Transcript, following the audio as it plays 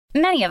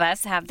Many of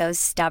us have those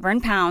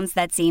stubborn pounds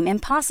that seem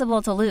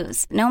impossible to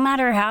lose, no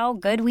matter how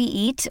good we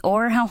eat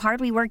or how hard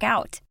we work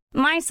out.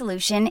 My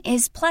solution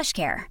is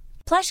PlushCare.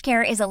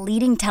 PlushCare is a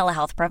leading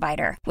telehealth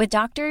provider with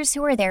doctors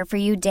who are there for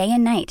you day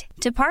and night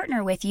to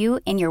partner with you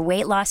in your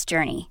weight loss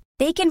journey.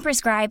 They can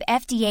prescribe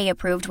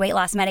FDA-approved weight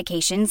loss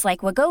medications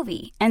like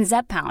Wegovy and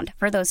Zepbound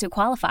for those who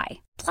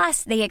qualify.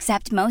 Plus, they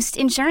accept most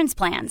insurance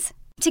plans.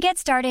 To get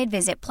started,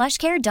 visit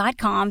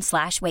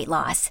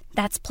plushcare.com/weightloss.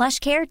 That's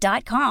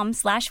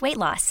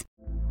plushcare.com/weightloss.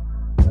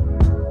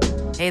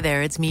 Hey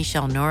there, it's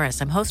Michelle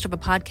Norris. I'm host of a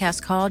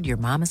podcast called Your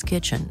Mama's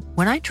Kitchen.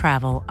 When I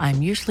travel,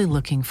 I'm usually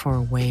looking for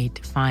a way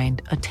to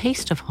find a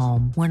taste of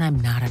home when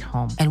I'm not at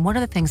home. And one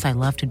of the things I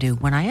love to do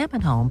when I am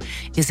at home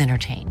is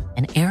entertain.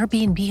 And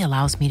Airbnb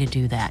allows me to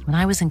do that.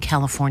 When I was in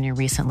California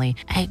recently,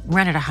 I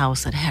rented a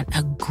house that had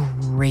a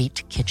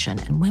great kitchen.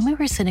 And when we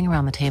were sitting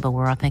around the table, we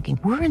were all thinking,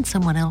 we're in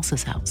someone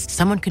else's house.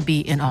 Someone could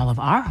be in all of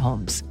our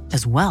homes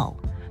as well.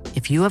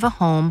 If you have a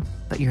home,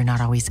 but you're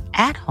not always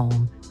at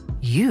home,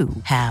 you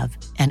have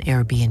an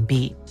Airbnb.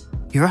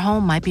 Your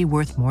home might be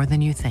worth more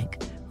than you think.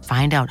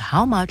 Find out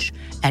how much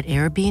at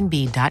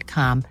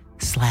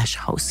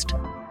airbnb.com/host.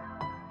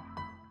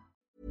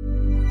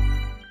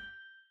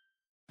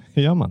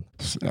 Hur gör man?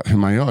 Hur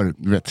man gör,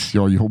 vet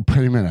jag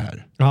jobbar ju med det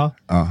här. Ja,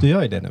 du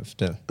gör ju det nu för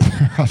det.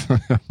 Alltså,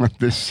 men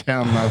det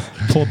känns...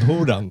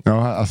 Poddhoran.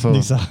 Ja, alltså...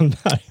 Nisse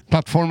Hallberg.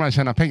 Plattformar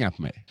tjänar pengar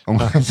på mig, om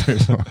man säger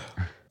så.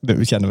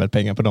 Du tjänar väl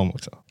pengar på dem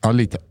också? Ja,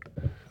 lite.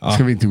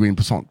 Ska vi inte gå in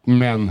på sånt.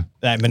 Men,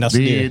 nej, men alltså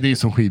det är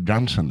som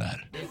skivbranschen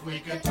där.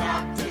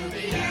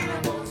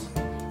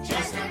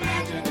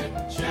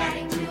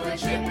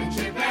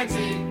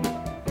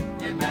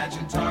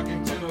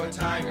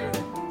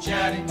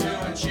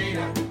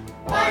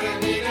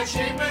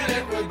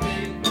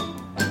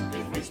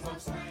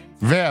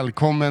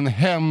 Välkommen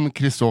hem,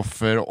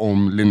 Kristoffer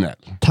om Linell.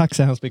 Tack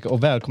så hemskt mycket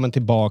och välkommen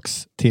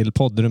tillbaks till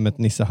poddrummet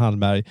Nisse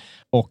Hallberg.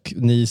 Och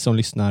ni som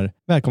lyssnar,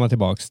 välkomna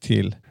tillbaks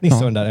till Nisse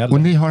och den där äldre.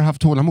 Och ni har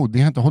haft tålamod.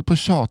 Ni har inte hållit på och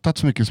tjatat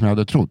så mycket som jag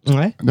hade trott.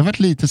 Nej. Det har varit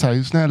lite så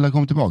här, snälla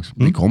kom tillbaks.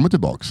 Ni kommer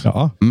tillbaks.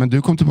 Ja. Men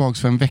du kom tillbaks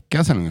för en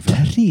vecka sedan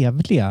ungefär.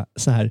 Trevliga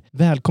så här,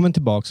 välkommen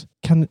tillbaks.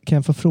 Kan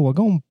jag få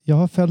fråga om, jag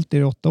har följt er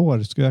i 8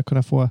 år, skulle jag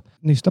kunna få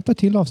nysta på ett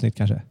till avsnitt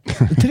kanske?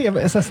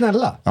 Trevligt, så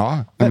snälla.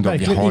 Ja, men då,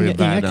 vi har ju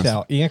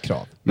inga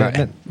krav.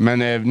 Men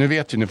nu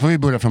vet vi, nu får vi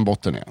börja från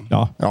botten igen.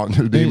 Ja,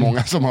 det är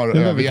många som har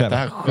övergett det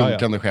här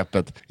sjunkande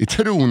skeppet i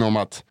tron om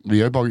att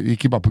vi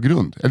gick ju bara på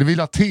grund. Eller vi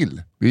la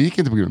till. Vi gick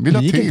inte på grund. Vi la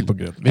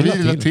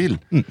till.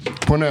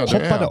 På en öde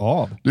hoppade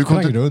av.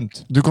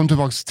 Du kom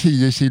tillbaks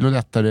 10 kilo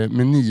lättare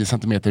med 9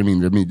 centimeter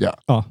mindre midja.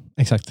 Ja,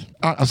 exakt.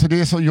 Alltså det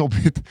är så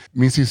jobbigt.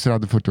 Min syster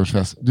hade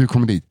 40-årsfest. Du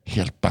kommer dit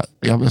helt bara,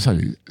 jag sa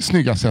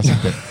snyggast jag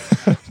sett det.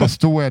 Bara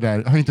står jag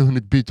där, har inte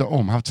hunnit byta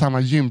om. Haft samma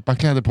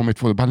gympakläder på mig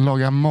 2 dagar. Bara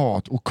lagat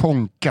mat och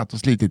konkat och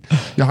slitit.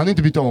 Jag hade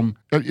inte bytt om.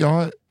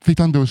 Jag fick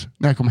ta en dusch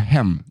när jag kom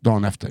hem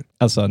dagen efter.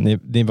 Alltså,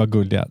 ni var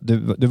gulliga.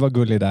 Du var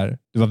gullig där.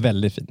 Du var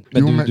väldigt fin.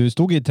 Men du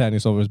stod i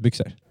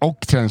träningsoverallsbyxor.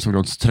 Och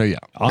träningsoverallströja.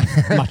 Ja,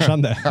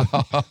 matchande.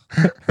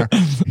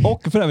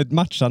 Och för övrigt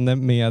matchande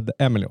med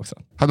Emily också.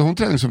 Hade hon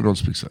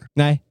träningsoverallsbyxor?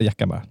 Nej,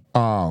 jackan bara.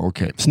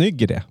 Okej.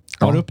 Snygg i det.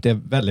 Tar upp det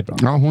väldigt bra.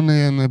 Ja, hon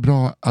är en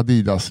bra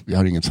Adidas. Vi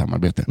har inget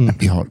samarbete.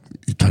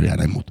 Vi tar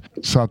gärna emot.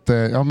 Så att,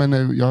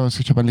 jag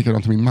ska köpa en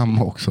likadan till min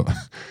mamma också.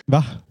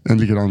 Va? En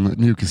likadan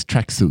mjukis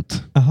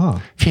tracksuit.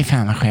 Aha. Fy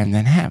fan vad skön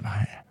den här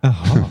var.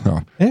 Jaha,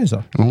 ja. Är det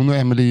så? Hon och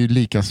Emily är ju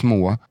lika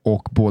små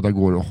och båda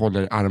går och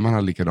håller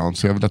armarna likadant,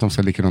 så jag vill att de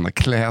ska ha likadana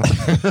kläder.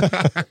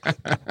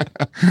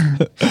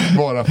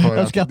 Bara för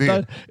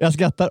jag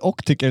skrattar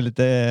och tycker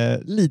det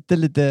är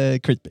lite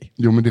creepy.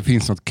 Jo, men det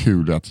finns något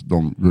kul att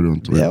de går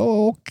runt och... Ja,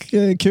 och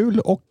kul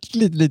och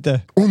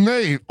lite...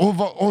 Nej! Och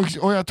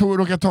jag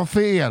råkar ta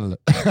fel!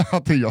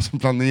 Att det är jag som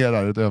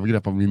planerar ett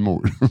övergrepp av min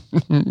mor.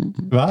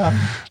 Va?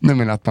 Nej,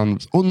 men att man...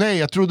 Nej,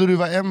 jag trodde du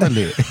var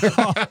Emily.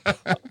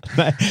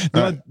 Nej,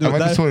 det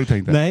var inte så du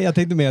tänkte. Nej, jag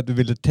tänkte mer att du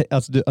ville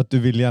att du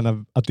vill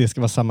gärna att det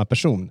ska vara samma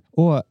person.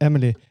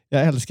 Emily,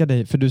 jag älskar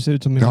dig för du ser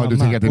ut som min mamma. Ja, du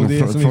tänker att det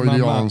är någon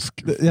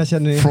freudiansk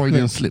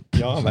Freudian slip.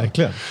 Ja,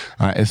 verkligen.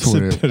 Nej, så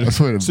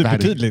är det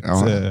supertydligt.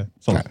 Ja.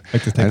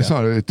 Jag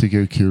snarare tycker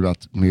det är kul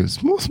att med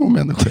små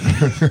människor.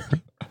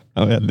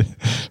 Ja,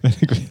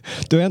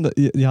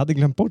 jag hade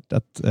glömt bort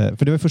att,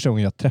 för det var första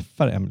gången jag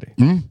träffade Emily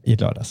i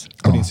lördags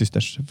på din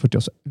systers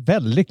 40-års.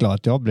 Väldigt glad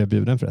att jag blev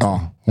bjuden förresten.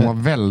 Ja, hon var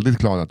väldigt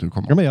glad att du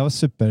kom. Ja, men jag var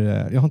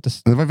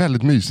det var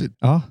väldigt mysigt.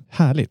 Ja,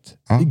 härligt.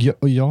 Ja.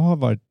 Och jag har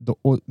varit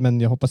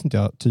men jag hoppas inte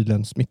jag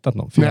tydligen smittat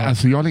någon. Nej,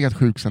 alltså jag har legat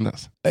sjuk sedan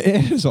dess.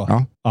 Är det så?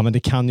 Ja. Ja, men det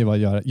kan ju vara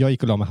göra. Jag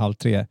gick och la mig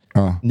 2:30.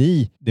 Ja.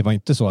 Det var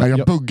inte så. Nej,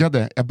 jag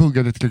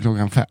buggade till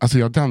 5:00. Alltså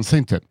jag dansade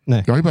inte.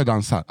 Nej. Jag har ju börjat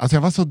dansa. Alltså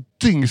jag var så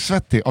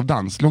dyngsvettig av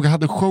dans. Jag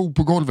hade show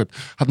på golvet.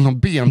 Hade någon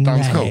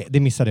bendansshow. Nej, det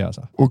missade jag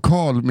alltså. Och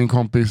Carl, min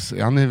kompis,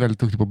 han är väldigt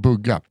duktig på att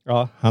bugga.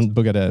 Ja, han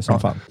buggade som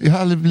fan. Jag har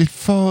aldrig blivit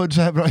förd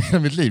så här bra i hela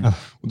mitt liv. Ja.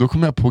 Och då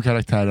kom jag på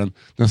karaktären,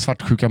 den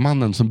svartsjuka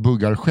mannen som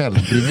buggar själv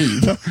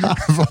bredvid.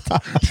 Så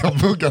att jag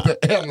buggade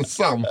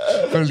ensam.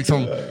 För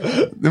liksom,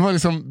 det var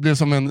liksom, blev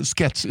som en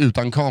sketch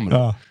utan kamera.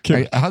 Ja,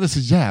 kul. Jag hade så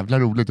jävla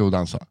roligt att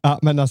dansa. Ja,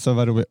 men alltså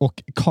vad roligt.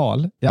 Och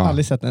Carl, jag har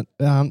aldrig sett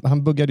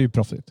han buggade ju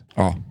proffsigt.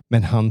 Ja.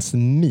 Men hans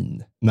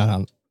min när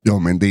han... Ja,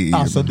 men det är...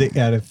 Alltså det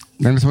är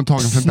den är som en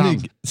tagen för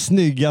dans.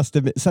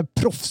 Snyggaste, så här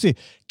proffsig.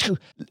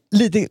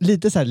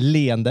 Lite så här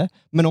leende,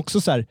 men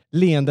också så här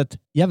leendet,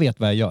 jag vet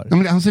vad jag gör. Ja,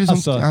 men han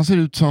ser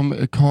ut som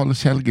Carl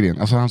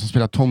Källgren, alltså han som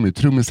spelar Tommy,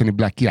 trummisen i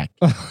Black Jack.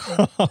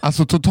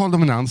 Alltså total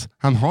dominans.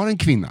 Han har en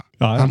kvinna.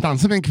 Ja. Han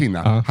dansar med en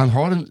kvinna. Ja. Han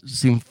har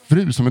sin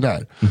fru som är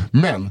där.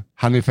 Men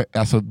han är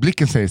alltså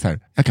blicken säger så här: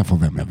 jag kan få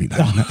vem jag vill.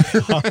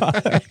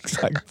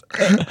 Exakt.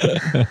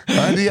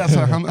 Det är alltså,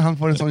 han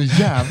får en sån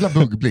jävla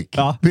buggblick.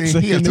 Ja, det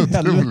är helt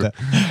otroligt.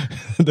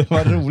 Det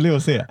var roligt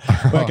att se.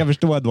 Och jag kan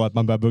förstå då att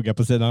man börjar bugga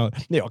på sidan.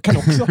 Jag kan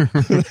också.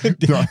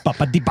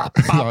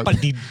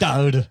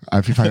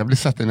 Jag blir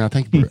sett när jag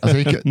tänker på det.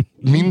 Alltså,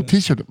 min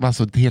t-shirt var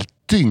alltså helt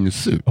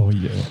dyngsur.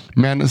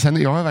 Men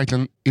sen jag har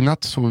verkligen, i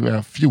natt sov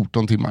jag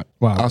 14 timmar.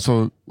 Wow.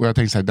 Alltså, och jag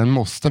tänkte så här, den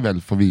måste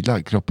väl få vila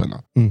i kroppen.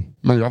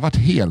 Men jag har varit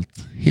helt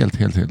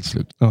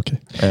slut. Okay.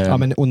 Ja,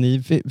 men, och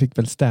ni fick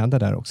väl städa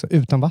där också,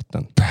 utan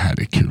vatten? Det här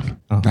är kul.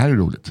 Det här är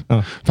roligt.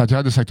 För att jag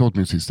hade sagt åt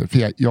min syster,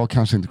 för jag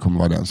kanske inte kommer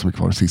vara den som är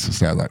kvar sist och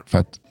städar. För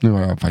att nu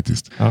har jag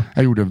faktiskt,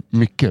 jag gjorde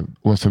mycket.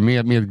 Och så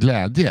med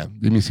glädje,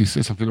 det är min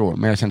syster som fyller år.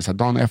 Men jag kände så här,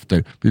 dagen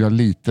efter vill jag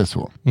lite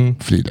så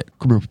frilig.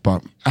 Kom upp och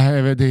bara,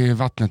 det är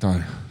vattnet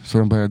där. Så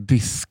de började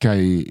diska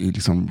i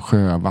liksom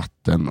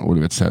sjövatten och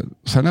du vet så här.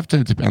 Sen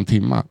efter typ en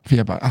timme, för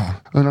jag bara,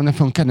 undrar om den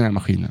funkar den här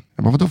maskinen.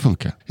 Jag bara, vadå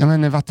funkar? Ja,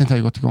 men vattnet har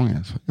ju gått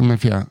igång. Så, ja, men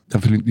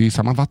för det är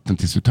samma vatten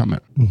tills du tömmer.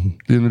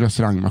 Det är en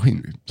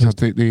restaurangmaskin. Så att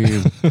det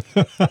är...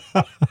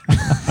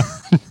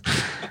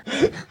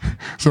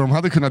 Så de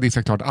hade kunnat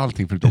diska klart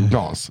allting förutom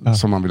glas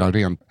som man vill ha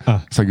rent.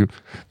 Så,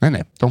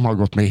 nej, de har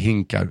gått med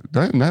hinkar.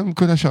 De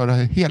kunde köra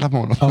hela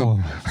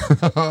morgonen.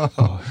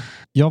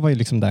 Jag var ju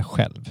liksom där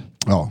själv.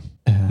 Ja,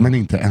 men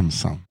inte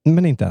ensam.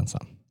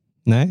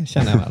 Nej,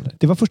 känner jag aldrig.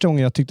 Det var första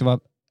gången jag tyckte det var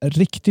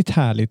riktigt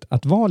härligt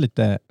att vara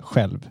lite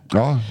själv.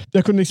 Ja.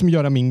 Jag kunde liksom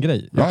göra min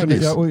grej.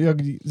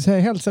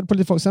 Jag hälsade på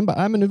lite folk, sen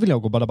bara, men nu vill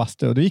jag gå och bada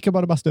bastu. Och då gick jag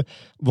bada bastu.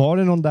 Var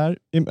det någon där?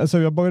 Alltså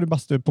jag började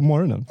bastu på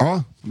morgonen.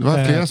 Ja, det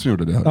var flera som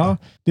gjorde det. Ja,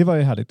 det var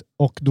ju härligt.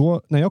 Och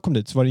då, när jag kom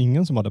dit så var det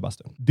ingen som badade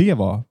bastu. Det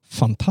var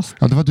fantastiskt.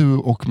 Ja, det var du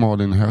och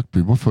Malin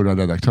Högby, vår förra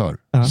redaktör,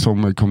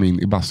 som kom in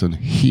i bastun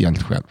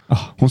helt själv.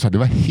 Hon sa, det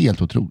var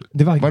helt otroligt.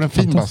 Det var en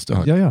fin bastu.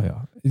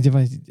 Ja. Det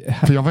var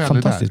för jag var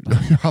aldrig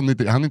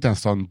där. Han inte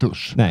ens ta en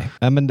dusch. Nej,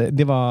 men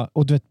det var,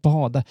 och du vet,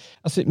 bada.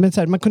 Alltså, men så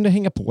här, man kunde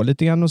hänga på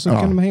lite grann och så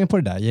kunde man hänga på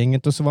det där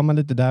gänget och så var man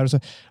lite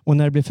där och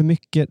när det blev för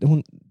mycket,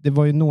 det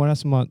var ju några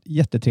som var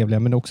jättetrevliga,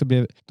 men det också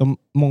blev,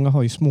 många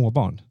har ju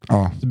småbarn.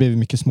 Ja. Så blev det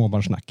mycket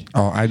småbarnsnack.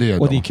 Ja, det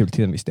och det är kul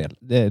till en viss del.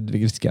 Det är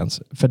viss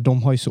gräns. För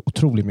de har ju så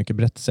otroligt mycket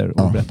berättelser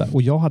att berätta.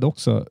 Och jag hade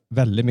också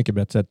väldigt mycket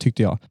berättelser,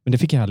 tyckte jag. Men det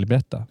fick jag aldrig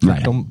berätta.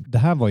 Nej. Det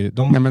här var ju...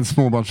 Nej, men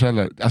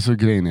småbarnsföräldrar, alltså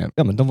grejen är...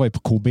 Ja, men de var ju på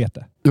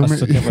kobete. Ja,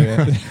 alltså,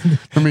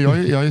 men... men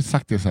jag har ju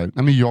sagt det så här.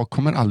 Nej, men jag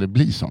kommer aldrig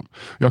bli sån.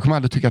 Jag kommer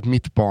aldrig tycka att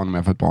mitt barn, om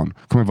jag får ett barn,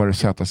 kommer vara det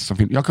sötaste som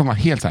finns. Jag kommer vara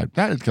helt så här,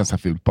 det här är ett ganska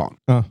fult barn.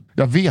 Ja.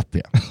 Jag vet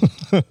det.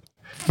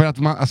 För att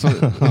man,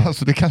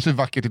 alltså det kanske är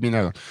vackert i mina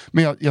ögon.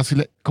 Men jag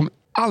kommer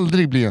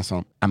aldrig bli en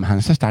sån. Men han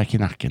är så stark i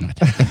nacken.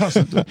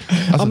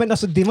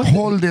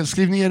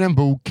 Skriv ner en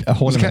bok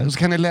så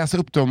kan ni läsa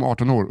upp det om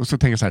 18 år och så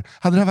tänker jag så här,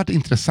 hade det här varit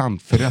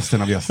intressant för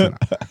resten av gästerna?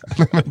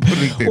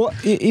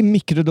 Och i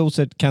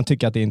mikrodoser kan jag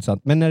tycka att det är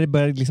intressant, men när det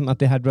börjar liksom att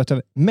det här bröt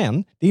över.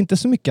 Men det är inte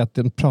så mycket att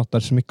de pratar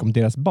så mycket om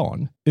deras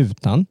barn,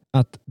 utan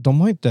att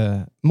de har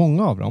inte,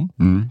 många av dem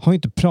har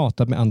inte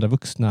pratat med andra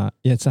vuxna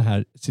i ett så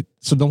här,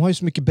 så de har ju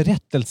så mycket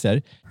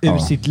berättelser ur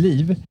sitt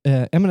liv.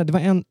 Jag menar, det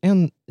var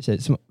en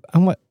tjej som,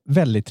 han var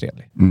väldigt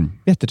trevlig.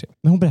 Jättetrevlig.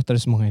 Men hon berättade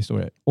så många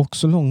historier. Och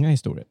så långa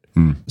historier.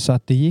 Så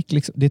att det gick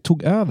liksom, det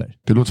tog över.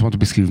 Det låter som att du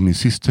beskriver min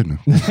syster nu.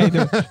 Nej,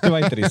 det var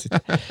inte riktigt.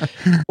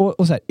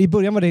 Och så här, i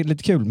början var det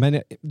lite kul.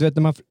 Men du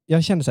vet,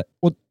 jag kände så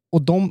här,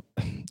 och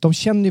de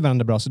känner ju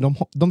varandra bra, så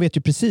de vet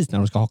ju precis när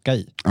de ska haka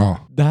i. Ja.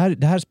 Det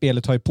här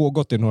spelet har ju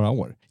pågått i några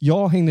år.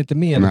 Jag hängde inte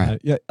med i det här.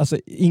 Alltså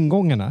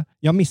ingångarna,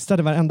 jag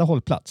missade varenda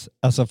hållplats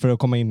för att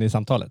komma in i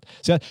samtalet.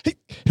 Så jag...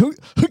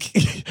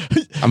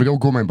 Ja, men då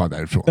går man bara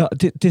därifrån. Ja,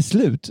 till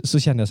slut så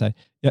kände jag så här,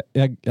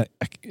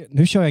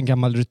 nu kör jag en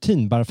gammal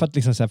rutin bara för att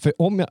liksom så här, för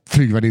om jag...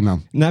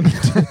 Flygvärdinnan. Nej, men...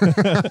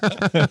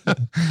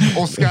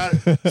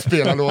 Oscar,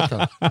 spela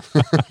låten.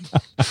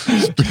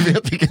 Du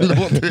vet vilken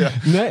låt det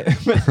är. Nej,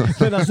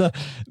 men alltså,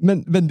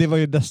 men det var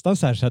ju nästan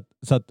så här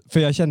så att för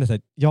jag kände så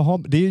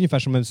här, det är ungefär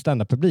som en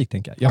stand-up-publik,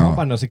 tänker jag. Jag har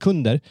bara några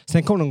sekunder,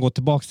 sen kommer de gå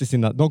tillbaka till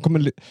sina, de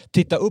kommer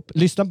titta upp,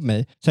 lyssna på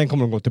mig, sen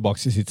kommer de gå tillbaka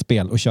till sitt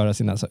spel och köra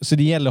sina, så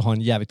det gäller att ha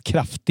en jävligt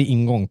kraftig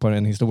ingång på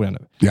den historien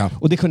nu. Ja.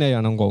 Och det kunde jag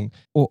göra någon gång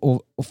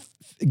och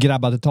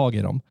grabbade tag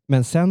i dem.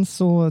 Men sen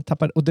så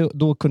tappade, och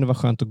då kunde det vara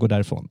skönt att gå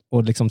därifrån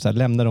och liksom så här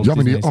lämna dem. Ja,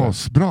 men det är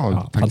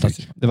asbra.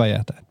 Fantastiskt. Det var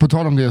jätte. På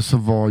tal om det så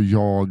var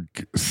jag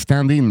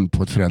stand-in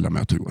på ett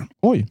föräldramöte igår.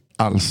 Oj.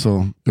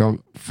 Alltså,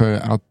 för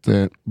att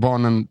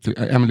barnen,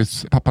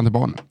 Emelies pappan till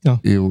barnen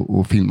är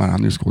och filmar, han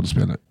är ju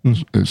skådespelare.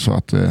 Så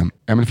att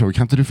Emily frågar,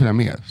 kan inte du följa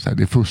med? Så här,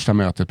 det är första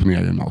mötet på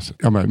nya gymnasiet.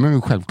 Jag bara,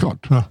 men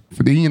självklart. Ja.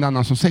 För det är ingen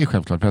annan som säger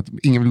självklart, för att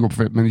ingen vill gå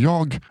på men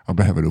jag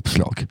behöver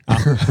uppslag.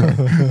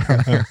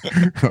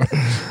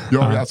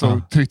 Jag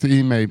alltså tryckte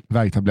i mig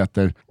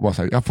värktabletter och bara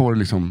så här, jag får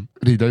liksom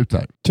rida ut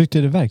där.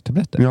 Tryckte du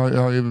värktabletter? Jag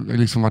har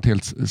liksom varit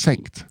helt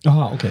sänkt.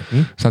 Jaha, okej.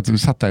 Så att vi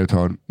satt där ett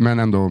hörn, men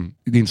ändå,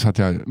 det är inte så att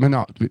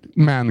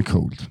man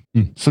cold.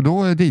 Så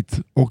då är jag dit,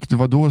 och det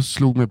var då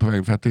slog mig på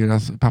väg, för att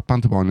deras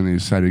pappan till barnen är ju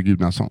Sverre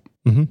Gudnason.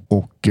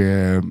 Och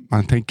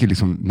man tänker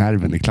liksom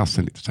nerven i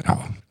klassen lite så här,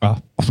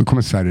 och så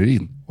kommer Sverre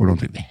in och de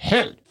tänker,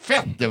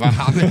 helvete vad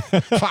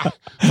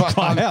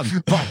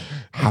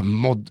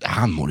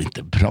han mår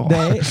inte bra.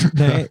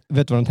 Nej,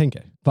 vet du vad de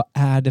tänker? Vad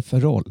är det för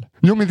roll?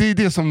 Jo, men det är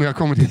det som jag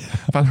kommer till.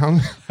 För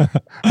han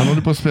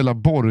håller på att spela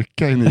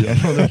Borka i nya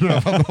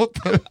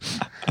Rövardotter.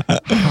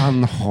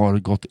 Han har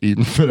gått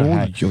in för det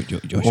här.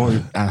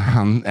 Oj.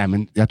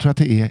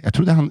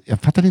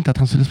 Jag fattade inte att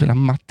han skulle spela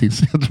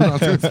Mattis. Jag trodde han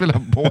skulle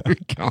spela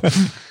Borka.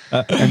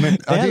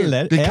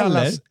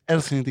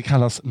 Det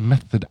kallas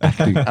method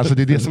acting. Alltså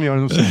det är det som gör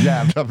det så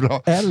jävla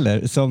bra.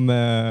 Eller som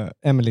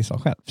Emily sa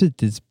själv,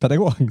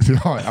 fritidspedagog.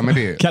 Ja, men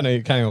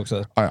det kan jag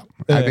också. Ja.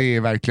 Det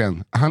är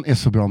verkligen, han är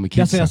så bra med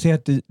kidsen. Jag ser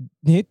att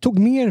ni tog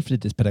mer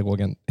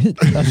fritidspedagogen hit.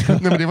 Alltså.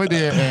 Nej, men det var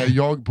det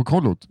jag på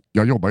kollot.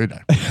 Jag jobbar ju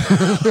där.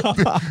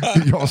 Det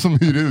är jag som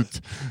hyr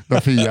ut där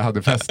Fia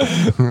hade fest.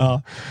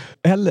 Ja.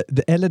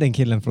 Eller den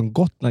killen från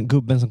Gotland,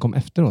 gubben som kom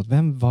efteråt.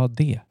 Vem var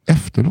det?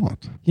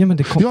 Efteråt? Ja, men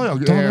det kom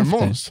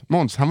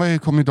Måns. Han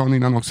kom ju dagen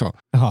innan också.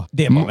 Jaha,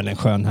 det var väl en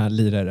skön här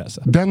lirare.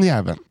 Alltså. Den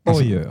jäveln.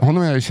 Alltså,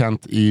 honom har jag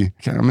känt i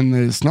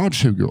snart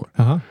 20 år.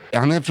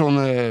 Han är från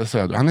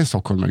söder. Han är i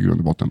Stockholm i grund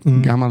och botten.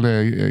 Gammal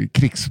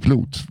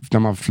krigspilot. När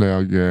man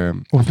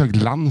flög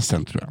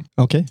Lansen, tror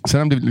jag. Okay.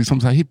 Sen blev det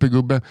liksom så här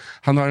hippiegubbe.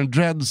 Han har en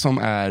dread som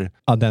är...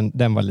 Ja,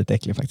 den var lite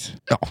äcklig faktiskt.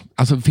 Ja,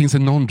 alltså finns det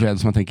någon dread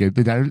som man tänker,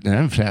 det är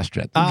en fräsch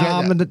dread.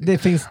 Men det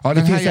finns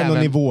ändå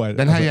nivåer.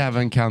 Den här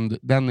jäveln kan,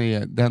 den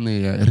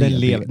är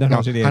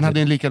redig. Han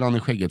hade en likadan i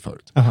skägget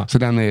förut. Så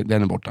den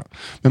är borta.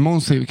 Men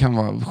Måns kan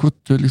vara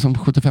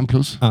 75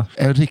 plus.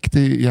 En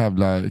riktig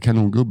jävla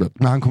kanongubbe.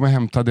 När han kom och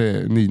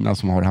hämtade Nina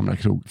som har Hamra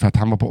krog, för att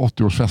han var på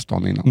 80-årsfest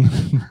dagen innan.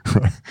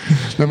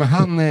 Nej,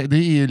 men det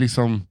är ju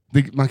liksom...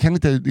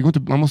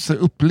 man måste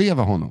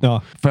uppleva honom.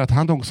 Ja. För att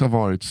han också har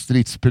varit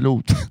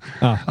stridspilot.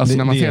 Ja, alltså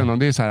när man ser honom,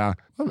 det är så här...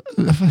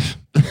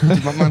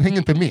 man hänger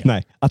inte med.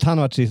 Nej, att han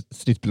har varit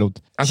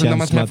stridspilot. Alltså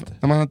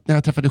när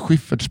jag träffade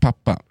Schyfferts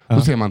pappa,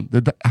 då ser man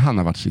han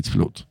har varit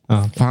stridspilot.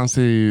 För han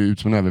ser ju ut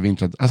som en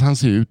övervintrad.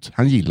 Alltså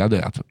han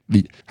gillade att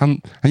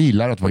han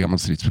gillar att vara gammal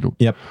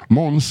stridspilot. Yep.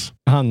 Måns,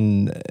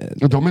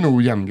 de är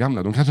nog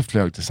jämngamla. De kanske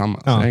flög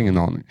tillsammans. Jag har ingen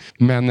aning.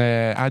 Men det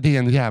är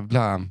en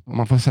jävla... Om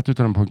man får sätta ut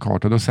honom på en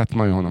karta, då sätter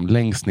man ju honom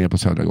längst ner på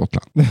södra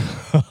Gotland.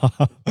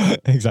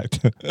 Exakt.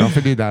 Ja,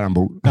 för det är där han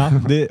bor. Ja,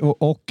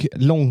 och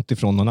långt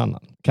ifrån någon annan,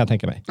 kan jag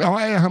tänka mig. Ja,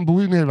 han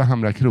bor ju nere vid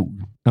Hamra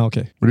krog. Ja,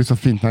 okay. Och det är så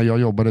fint, när jag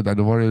jobbade där,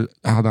 då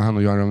hade han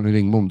och Göran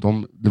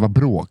Ringbom, det var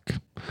bråk.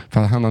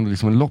 För han hade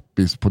liksom en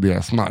loppis på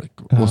deras mark.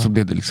 Och så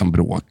blev det liksom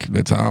bråk.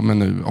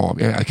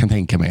 Jag kan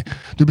tänka mig.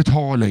 Du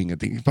betalar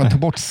ingenting. Bara ta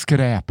bort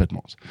skräpet,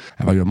 Måns.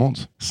 Vad gör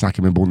Måns?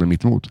 Snackar med bonden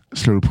mitt emot.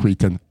 Slår upp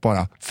skiten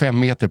bara 5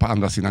 meter på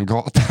andra sidan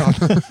gatan.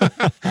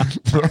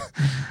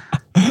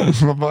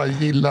 Man bara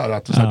gillar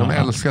att de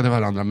älskade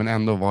varandra, men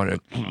ändå var det...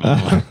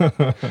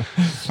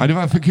 det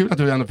var för kul att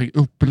du ändå fick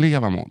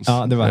uppleva Måns.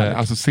 Ja, det var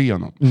alltså se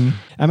honom.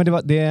 Ja, men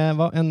det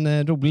var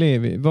en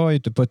rolig... Vi var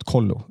ute på ett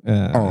kollo.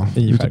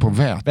 Ute på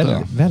Vätö.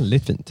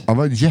 Väldigt fint. Ja, det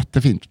var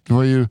jättefint. Det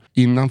var ju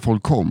innan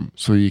folk kom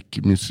så gick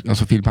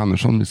Filip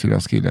Andersson, min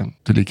syrras kille,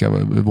 tillika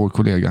vår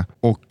kollega,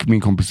 och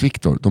min kompis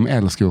Viktor. De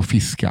älskar att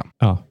fiska.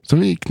 Ja. Så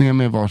de gick ner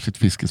med varsitt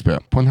fiskespö.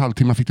 På en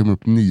halvtimme fick de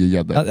upp 9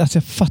 gäddor. Alltså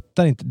jag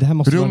fattar inte. Det här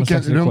måste vara någon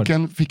slags rekord.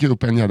 Runken fick ju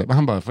upp en gädda.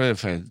 Han bara,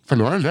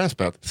 förlorar du det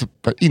spöet?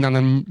 Innan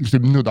den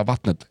nuddar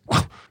vattnet.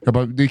 Jag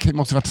bara, det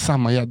måste varit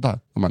samma gädda.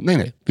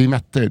 Nej, vi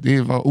mätte.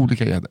 Det var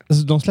olika gäddor.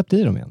 Alltså de släppte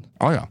i dem igen?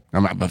 Ja,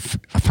 men vad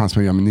fan ska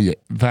man göra med 9?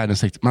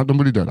 Världens äkta. Men de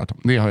borde döda dem.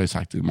 Det har jag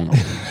sagt i många år.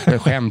 Jag har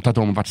skämtat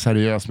om och varit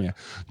seriös med.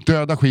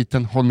 Döda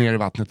skiten, håll ner i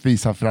vattnet,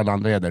 visa för alla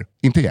andra gäddor.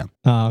 Inte igen.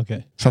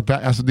 Okay. Så att,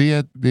 alltså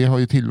det har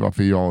ju till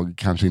varför jag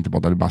kanske inte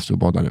badade bastu och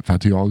badade. För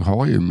att jag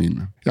har ju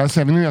min...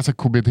 Även nu jag ska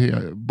KBT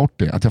bort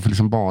det. Att jag får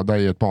liksom bada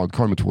i ett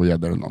badkar med 2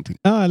 gäddor eller någonting.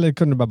 Ja, eller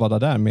kunde du bara bada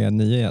där med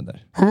 9 gäddor?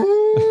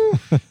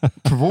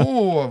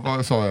 2,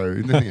 vad sa jag?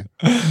 Inte 9.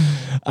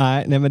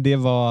 Nej, men det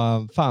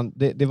var fan,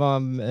 det var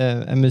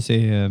en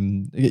mysig...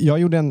 Jag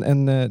gjorde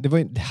det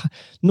var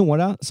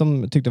några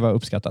som tyckte det var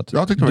uppskattat.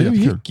 Jag tyckte det var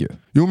jättekul. Gick ju.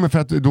 Jo, men för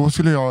att då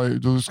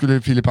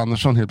skulle Filip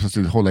Andersson helt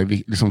plötsligt hålla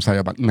i, liksom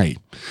säga bara nej.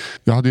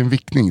 Jag hade en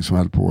vickning som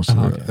höll på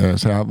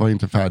så jag var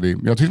inte färdig.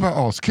 Jag tyckte det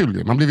var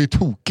askul. Man blev ju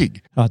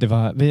tokig.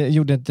 Ja, vi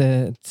gjorde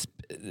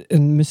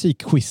en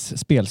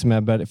musikquiz-spel som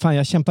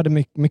jag kämpade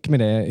mycket med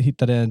det.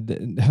 Hittade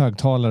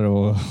högtalare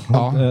och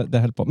det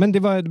höll på. Men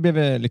det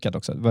blev lyckat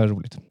också. Det var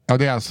roligt. Ja,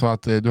 det är alltså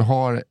att du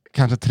har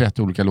kanske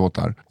 30 olika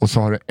låtar. Och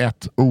så har du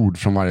ett ord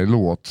från varje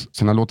låt.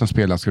 Så när låten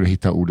spelas ska du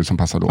hitta ordet som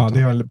passar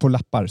låten. Ja, det är på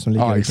lappar som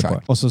ligger ute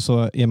på. Och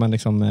så är man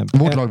liksom...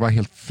 Vårt lag var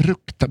helt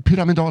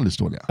pyramidaliskt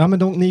dåliga. Ja, men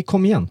ni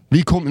kom igen.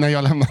 Vi kom när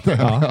jag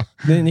lämnade.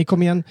 Ja, ni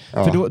kom igen.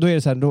 Ja. För då är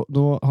det så här,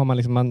 då har man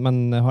liksom,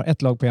 man har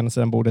ett lag på ena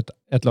sidan bordet,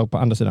 ett lag på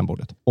andra sidan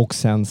bordet. Och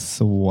sen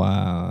så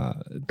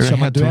kör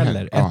man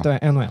dueller.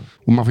 En och en.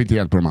 Och man får inte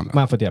hjälpa de andra.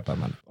 Man får hjälpa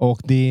de andra.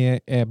 Och det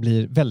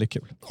blir väldigt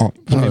kul. Ja,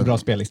 det är en bra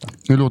spellista.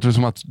 Nu låter det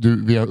som att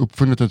vi har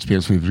uppfunnit ett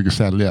spel som vi försöker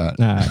sälja.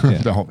 Nej,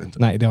 det har vi inte.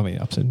 Nej, det har vi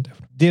absolut inte.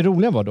 Det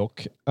roliga var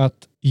dock att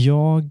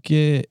jag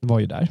var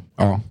ju där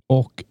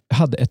och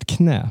hade ett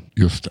knä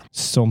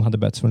som hade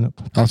börjat svullna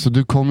upp. Alltså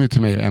du kom ju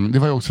till mig, det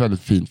var ju också väldigt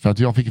fint för att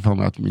jag fick för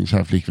mig att min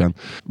kära flickvän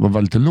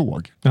var lite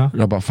låg. Ja.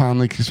 Jag bara,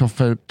 fan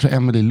Kristoffer,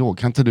 Emelie låg,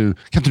 kan inte du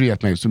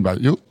hjälpa mig? Så bara,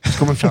 så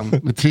kommer fram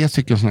med 3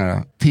 stycken sådana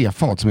här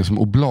tefat som är som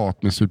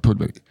oblat med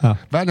surpulver. Ja.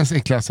 Världens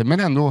äckligaste, men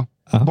ändå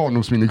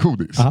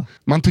barndomsminnegodis.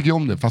 Man tycker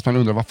om det, fast man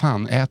undrar vad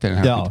fan äter den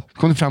här. Ja.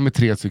 Kom det fram med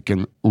 3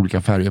 stycken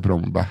olika färger på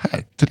dem och bara,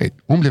 här, till dig.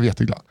 Hon blev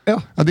jätteglad.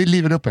 Ja, det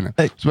livet upp henne.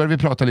 Så började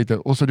vi prata lite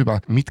och så du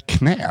bara, mitt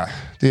knä,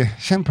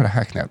 känn på det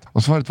här knät.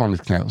 Och så var det ett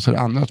vanligt knä och så det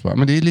andra bara,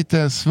 men det är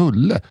lite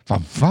svulle.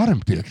 Vad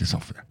varmt det är,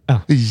 Kristoffer. Ja.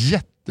 Det är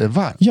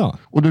jättevarmt. Ja.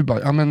 Och du bara,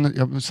 det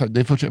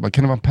är först jag bara,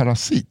 kan det vara en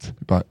parasit?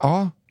 Du bara,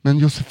 ja. Men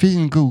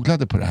Josefin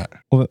googlade på det här.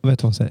 Och vet du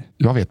vad hon säger?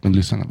 Jag vet, men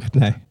lyssnarna vet.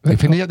 Nej. Det är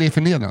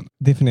förnedrande.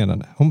 Det är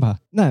förnedrande. Hon bara,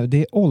 nej, det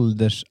är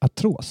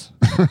åldersartros.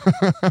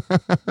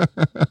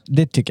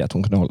 Det tycker jag att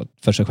hon kan hålla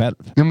för sig själv.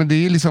 Ja, men det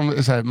är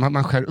liksom så här,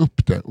 man skär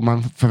upp det och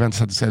man förväntar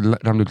sig att det ska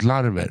ramla ut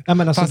larver. Ja,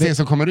 men alltså fast det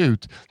som kommer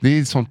ut, det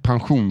är ett sånt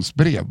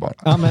pensionsbrev bara.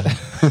 Ja, men...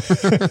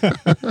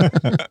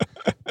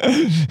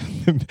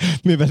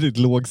 med väldigt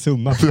låg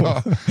summa på.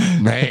 Ja.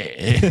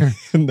 Nej.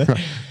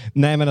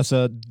 Nej, men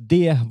alltså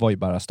det var ju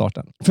bara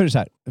starten. För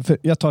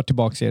jag tar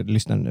tillbaka er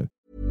lyssnare nu.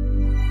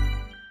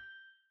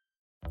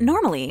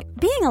 Normally,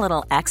 being a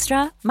little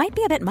extra might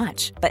be a bit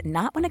much, but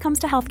not when it comes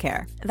to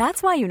healthcare.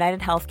 That's why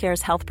United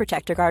Healthcare's Health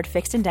Protector Guard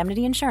fixed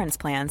indemnity insurance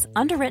plans,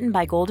 underwritten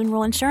by Golden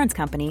Rule Insurance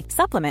Company,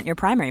 supplement your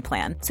primary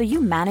plan so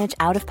you manage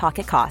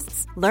out-of-pocket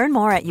costs. Learn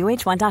more at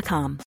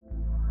uh1.com.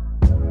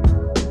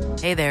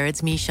 Hey there,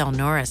 it's Michelle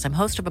Norris. I'm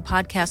host of a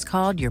podcast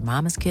called Your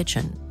Mama's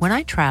Kitchen. When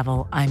I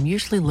travel, I'm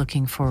usually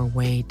looking for a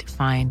way to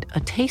find a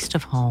taste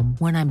of home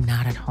when I'm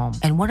not at home.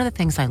 And one of the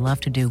things I love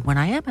to do when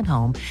I am at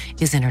home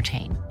is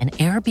entertain. And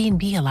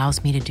Airbnb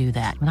allows me to do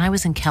that. When I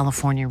was in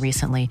California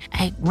recently,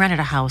 I rented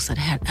a house that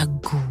had a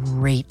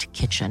great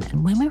kitchen.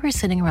 And when we were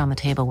sitting around the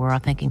table, we were all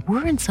thinking,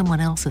 we're in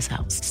someone else's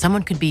house.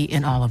 Someone could be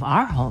in all of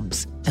our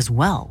homes as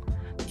well.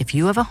 If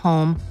you have a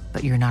home,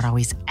 but you're not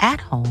always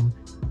at home,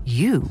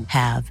 you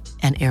have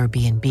an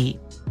Airbnb.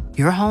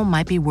 Your home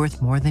might be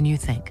worth more than you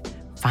think.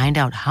 Find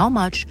out how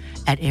much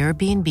at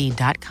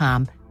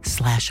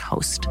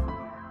airbnb.com/host.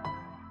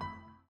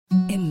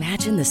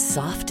 Imagine the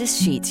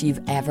softest sheets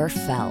you've ever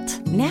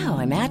felt. Now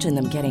imagine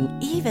them getting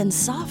even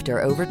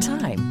softer over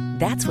time.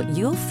 That's what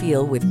you'll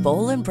feel with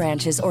Boll &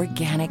 Branch's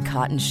organic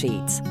cotton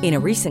sheets. In a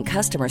recent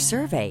customer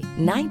survey,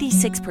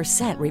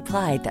 96%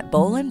 replied that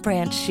Boll &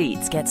 Branch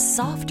sheets get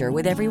softer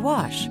with every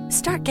wash.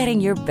 Start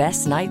getting your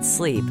best night's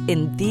sleep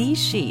in these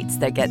sheets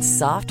that get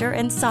softer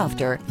and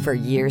softer for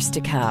years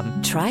to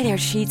come. Try their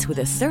sheets with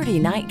a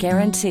 30-night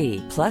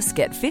guarantee. Plus,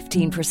 get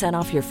 15%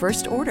 off your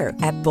first order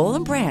at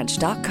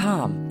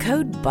bollandbranch.com.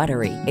 Code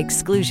BUTTERY.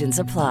 Exclusions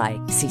apply.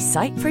 See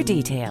site for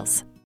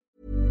details.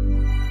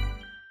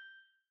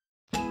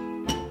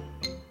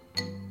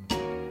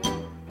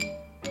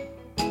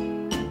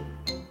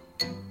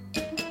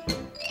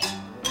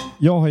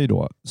 Jag har ju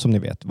då, som ni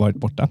vet, varit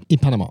borta i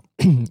Panama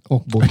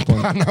och bott på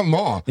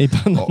Panama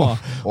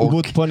och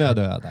bott på en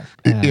öde ö där.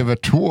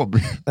 Evert Taube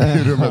i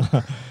rummet.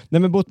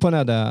 Nej, men bott på en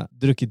öde,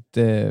 druckit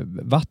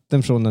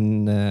vatten från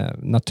en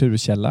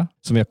naturkälla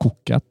som vi har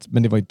kokat,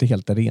 men det var inte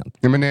helt rent.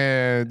 Ja, men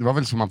det var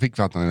väl som man fick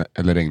vatten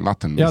eller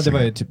regnvatten? Ja, det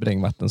var ju typ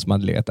regnvatten som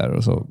hade legat där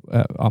och så.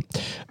 Ja.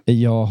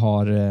 Jag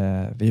har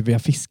vi har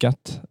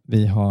fiskat,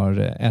 vi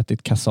har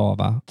ätit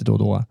kassava då och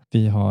då.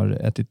 Vi har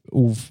ätit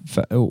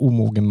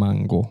omogen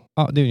mango.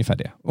 Ja, det är ungefär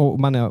det. Och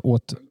man har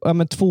åt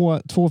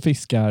två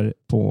fiskar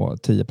på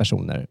 10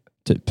 personer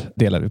typ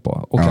delar vi på.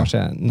 Och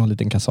kanske någon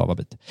liten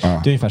kassavabit. Ja. Det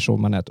är ungefär så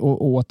man äter.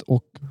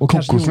 Och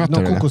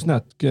kokosnötter?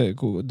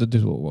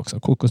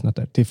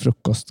 Kokosnötter till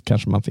frukost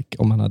kanske man fick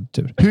om man hade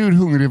tur. Hur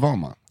hungrig var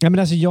man? Ja, men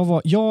alltså, jag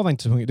var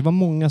inte så hungrig. Det var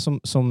många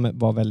som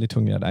var väldigt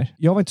hungriga där.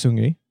 Jag var inte så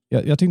hungrig.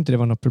 Jag tyckte inte det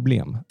var något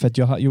problem. För att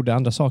jag gjorde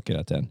andra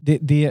saker.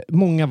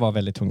 Många var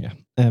väldigt hungriga.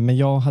 Men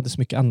jag hade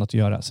så mycket annat att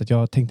göra. Så att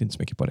jag tänkte inte så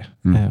mycket på det.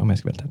 Om jag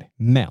ska välja det.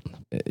 Men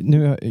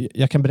nu,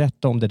 jag kan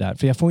berätta om det där.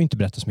 För jag får inte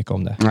berätta så mycket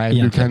om det. Nej,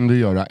 egentligen. Du kan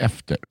göra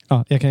efter.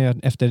 Ja, jag kan göra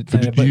efter.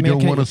 För you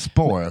don't want to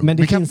spoil.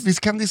 Vi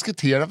kan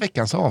diskutera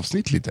veckans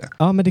avsnitt lite.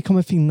 Ja, men det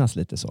kommer finnas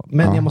lite så.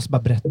 Men jag måste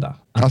bara berätta.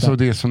 Alltså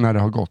det är så när det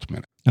har gått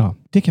med det. Ja,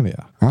 det kan vi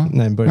göra.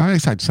 Ja,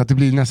 exakt. Så att det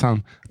blir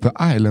nästan The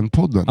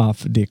Island-podden. Ja,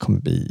 för det kommer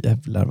bli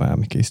jävlar vad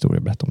mycket historia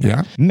att berätta om det.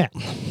 Yeah. Men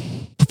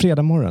på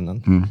fredag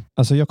morgonen,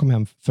 alltså jag kom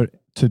hem för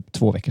typ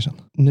 2 veckor sedan.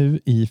 Nu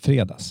i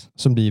fredags,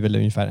 som blir väl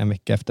ungefär en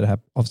vecka efter det här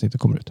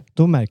avsnittet kommer ut.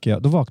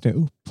 Då vaknar jag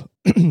upp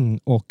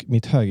och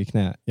mitt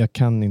högerknä, jag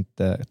kan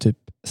inte typ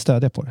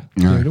stödja på det.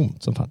 Det gör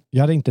ont som fan.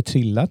 Jag hade inte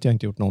trillat, jag har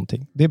inte gjort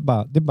någonting. Det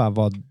bara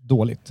var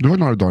dåligt. Du var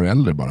några dagar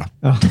äldre bara.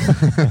 Ja.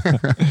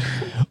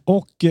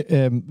 Och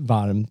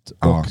varmt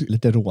och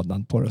lite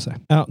rådande på det. Och så.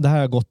 Ja, det här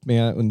har jag gått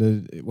med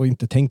under och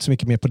inte tänkt så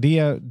mycket mer på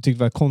det. Tyckte det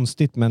var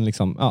konstigt, men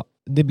liksom, ja,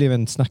 det blev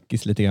en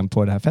snackis lite grann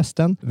på den här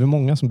festen. Det var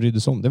många som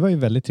brydde sig om. Det var ju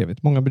väldigt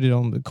trevligt. Många brydde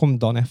om, kom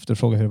dagen efter och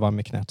frågade hur det var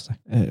med knät. Och så.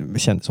 Det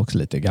kändes också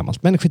lite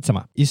gammalt. Men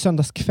skitsamma. I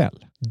söndags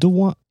kväll,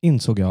 då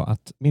insåg jag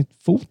att min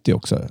fot är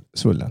också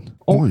svullen.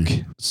 Och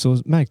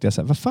så märkte jag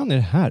så här, vad fan är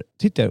det här?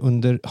 Tittar jag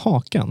under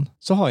hakan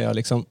så har jag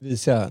liksom,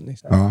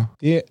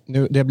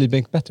 det blir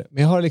mycket bättre.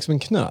 Men jag har liksom en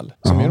knöl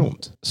som gör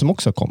ont. Som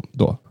också kom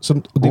då.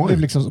 Och det blev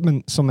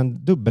liksom som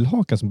en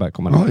dubbelhaka som började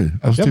komma. Oj,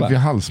 alltså typ vid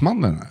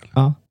halsmanden här.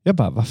 Ja. Jag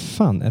bara, vad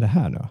fan är det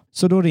här nu?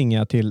 Så då ringer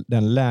jag till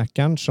den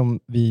läkaren som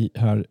vi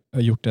har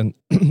gjort en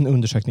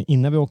undersökning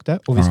innan vi åkte.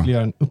 Och vi skulle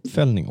göra en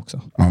uppföljning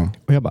också.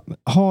 Och jag bara,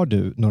 har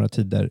du några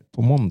tider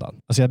på måndagen?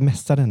 Alltså jag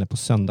messade henne på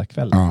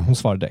söndagkvällen. Hon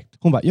svarade direkt.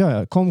 Hon bara,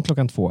 ja, kom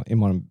 2:00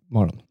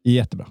 imorgon.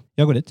 Jättebra.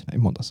 Jag går dit i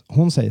måndags.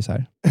 Hon säger så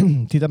här,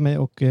 tittar på mig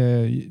och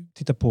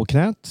tittar på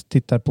knät,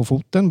 tittar på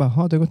foten. Bara,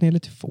 har du gått ner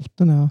lite i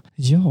foten?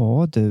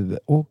 Ja, du.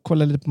 Och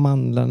kollar lite på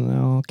mandlarna.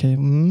 Ja, okej.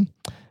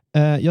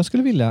 Jag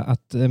skulle vilja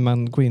att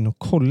man går in och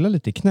kollar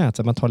lite i knät,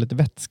 så att man tar lite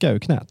vätska ur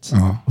knät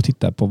och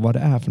tittar på vad det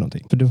är för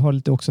någonting. För du har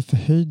lite också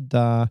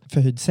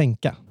förhöjd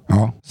sänka.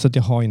 Så att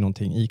jag har ju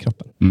någonting i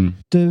kroppen.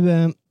 Du,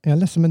 jag är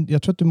ledsen, men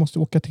jag tror att du måste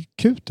åka till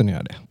akuten och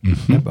göra det.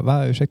 Jag bara,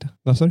 va? Ursäkta?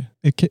 Vad sa du?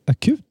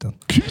 Akuten?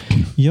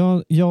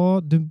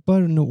 Ja, du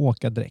bör nog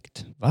åka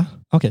direkt. Va?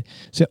 Okej.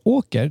 Så jag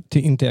åker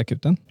in till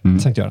akuten,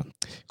 Sankt Göran.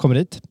 Kommer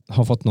dit,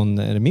 har fått någon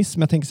remiss,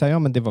 men jag tänker så här, ja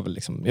men det var väl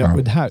liksom,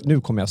 det här,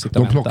 nu kommer jag sitta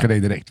och vänta. De plockar dig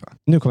direkt, va?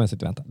 Nu kommer jag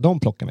sitta och vänta. De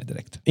plockar mig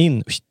direkt.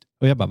 In,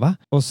 och jag bara, va?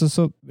 Och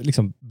så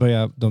liksom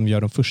började de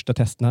göra de första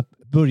testerna.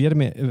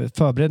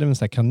 Förberedde med en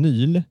sån här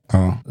kanyl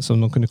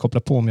som de kunde koppla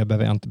på om jag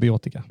behöver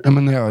antibiotika.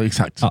 Ja,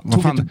 exakt. Ja,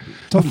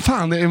 vad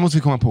fan, det måste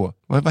vi komma på.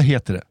 Vad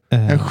heter det?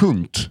 En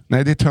shunt.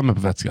 Nej, det är tömmer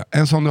på vätska.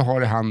 En som du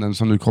har i handen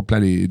som du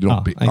kopplar i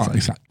dropp i. Ja,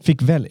 exakt.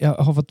 Jag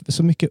har fått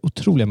så mycket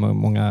otroliga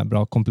många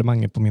bra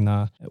komplimanger på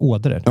mina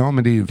ådror. Ja,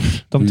 men det är ju...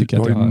 De tycker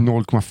att jag har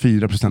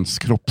 0,4%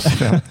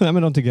 kroppsfett. Nej,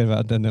 men de tycker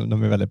att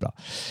de är väldigt bra.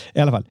 I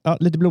alla fall,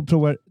 lite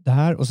blodprover det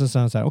här. Och så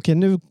säger han så här, okej,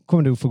 nu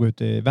kommer du få gå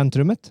ut i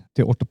väntrummet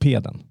till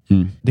ortopeden.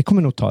 Det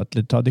kommer nog ta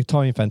det tar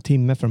ungefär en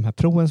timme för de här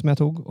proven som jag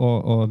tog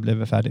och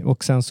blev färdig.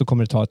 Och sen så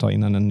kommer det ta ett tag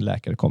innan en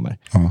läkare kommer.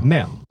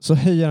 Men så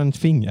höjer han ett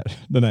finger,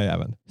 den här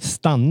jäveln.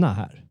 Stanna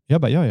här.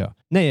 Jag bara, ja.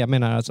 Nej, jag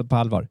menar alltså på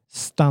allvar.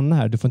 Stanna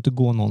här, du får inte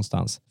gå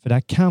någonstans. För det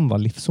här kan vara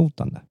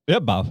livshotande.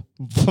 Jag bara,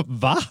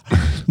 va?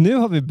 Nu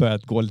har vi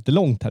börjat gå lite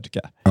långt här,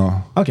 tycker jag.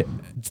 Ja. Okej,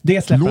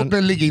 det släpper han. Låt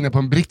mig ligga inne på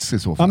en brits i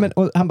så fall. Ja, men,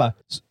 och han bara,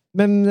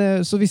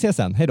 men så vi ses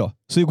sen, hej då.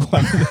 Så går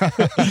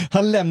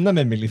han lämnar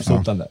mig med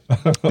livshotande.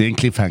 Det är en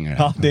cliffhanger.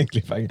 Ja, det är en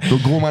cliffhanger.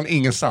 Då går man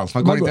ingenstans.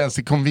 Man går inte ens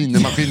i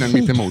konvinermaskinen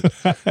mitt emot.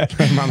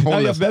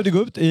 Jag behövde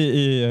gå ut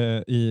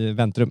i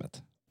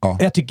väntrummet.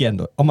 Jag tycker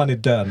ändå, om man är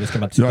död ska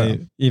man inte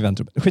sitta i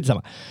väntrummet.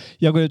 Skitsamma.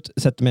 Jag går ut,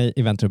 sätter mig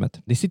i väntrummet.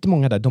 Det sitter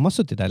många där. De har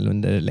suttit där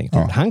under länge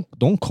tid.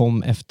 De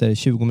kom efter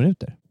 20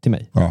 minuter till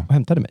mig och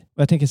hämtade mig.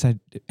 Och jag tänker så här,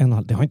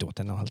 det har inte gått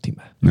 1,5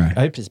 timme. Nej. Jag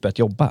har ju precis börjat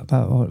jobba.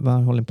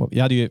 Vad håller ni på?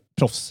 Jag hade ju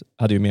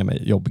hade ju med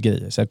mig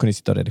jobbgrejer, så jag kunde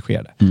sitta och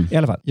redigera det. I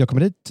alla fall, jag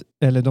kommer dit,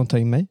 eller de tar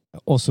in mig,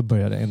 och så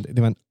började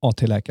det var en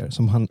AT-läkare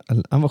som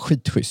han var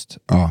skitschysst.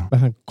 Men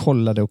han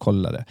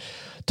kollade.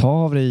 Ta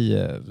av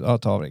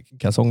dig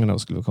kalsongerna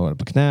och skulle kolla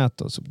på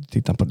knät, och så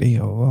tittade han på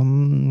det, och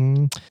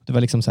det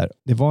var liksom så här,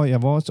 jag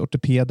var hos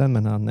ortopeden,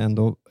 men han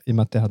ändå, i och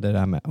med att jag hade det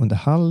här med under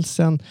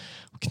halsen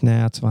och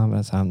knät, så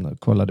han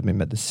kollade med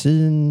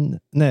medicin,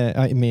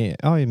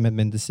 med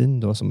medicin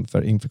då, som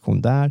för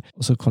infektion där,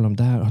 och så kollade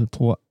de där och höll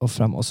på och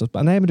fram, och så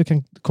bara, nej men du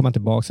kan komma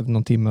tillbaka efter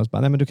någon timme, och så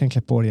bara, nej men du kan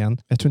klä på dig igen.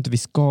 Jag tror inte vi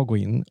ska gå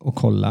in och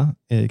kolla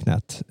i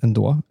knät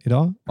ändå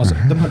idag. Alltså,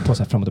 de höll på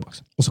så här fram och tillbaka.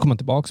 Och så kom han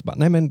tillbaka och bara,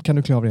 nej men kan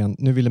du klä av dig igen?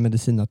 Nu ville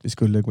medicin att vi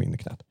skulle gå in i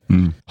knät.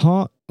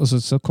 Och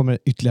så kommer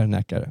ytterligare en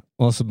läkare.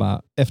 Och så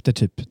bara, efter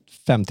typ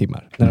 5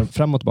 timmar, när de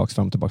fram och tillbaka,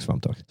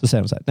 så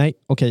säger de så här, nej,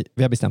 okej,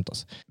 vi har bestämt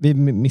oss. Vi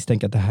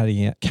misstänker att det här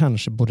är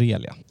kanske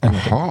borrelia.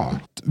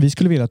 Vi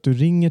skulle vilja att du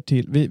ringer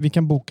till, vi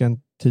kan boka en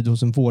tid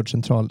hos en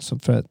vårdcentral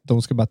för att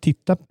de ska bara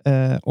titta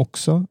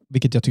också,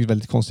 vilket jag tycker är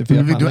väldigt konstigt. För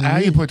du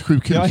är ju på ett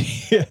sjukhus.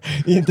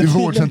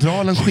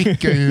 Vårdcentralen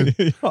skickar ju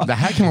det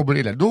här kan vara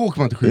borrelia, då åker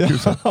man till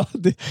sjukhuset.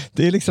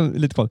 Det är liksom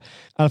lite konstigt. I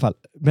alla fall,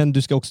 men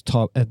du ska också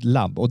ta ett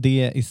labb, och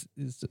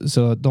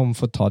så de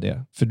får ta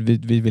det, för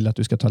vi vill att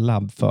du ska ta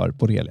labb för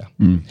borrelia.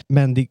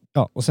 Men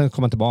och sen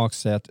kommer man tillbaka och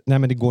säger att nej,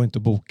 men det går inte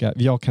att boka,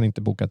 jag kan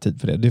inte boka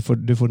tid för det.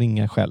 Du får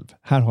ringa själv.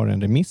 Här har du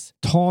en remiss.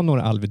 Ta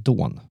några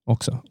Alvedon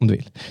också om du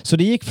vill. Så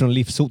det gick från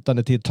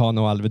livshotande Titan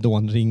och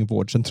Alvedon, ring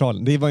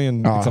vårdcentralen. Det var ju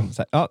liksom,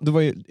 så här, det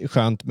var ju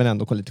skönt men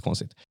ändå lite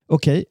konstigt.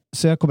 Okej,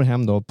 så jag kommer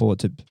hem då på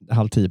typ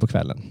 9:30 på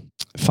kvällen.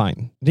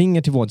 Fine.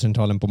 Ringer till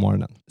vårdcentralen på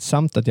morgonen.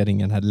 Samt att jag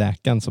ringer den här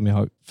läkaren som jag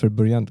har för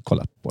början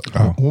kollat på.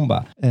 Hon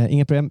bara,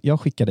 inga problem, jag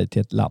skickar dig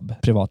till ett labb,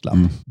 privat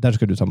labb. Där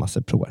ska du ta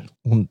massor prover.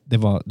 Det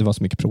var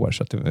så mycket prover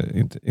så att det var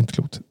inte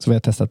klokt. Så vi har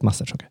testat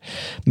massor saker.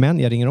 Men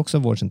jag ringer också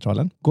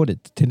vårdcentralen, går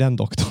dit till den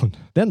doktorn.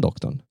 Den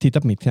doktorn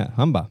tittar på mitt knä.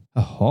 Han bara,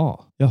 jaha.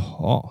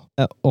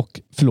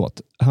 Och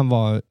förlåt, han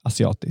var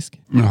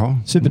asiatisk. Jaha.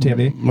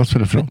 Supertrevlig. Vad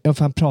spelar det för roll? Ja,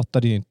 för han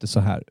pratade ju inte så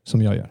här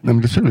som jag gör. Nej,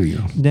 men det spelar ingen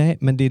roll. Nej,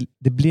 men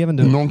det blev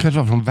ändå... Någon kanske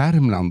var från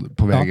Värmland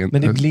på vägen. Ja,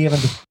 men det blev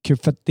ändå kul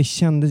för att det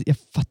kändes... Jag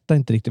fattar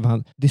inte riktigt vad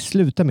han... Det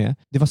slutade med...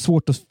 Det var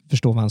svårt att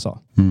förstå vad han sa.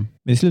 Men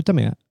det slutade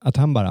med att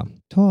han bara...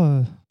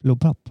 Ta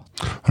blodpropp.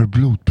 Har du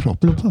blodpropp?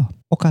 Blodpropp.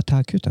 Och att ta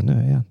akuten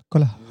nu igen.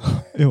 Kolla.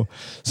 Jo.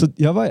 Så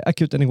jag var i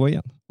akuten igår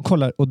igen. Och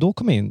kollar. Och då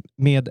kom jag in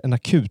med en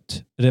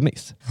akut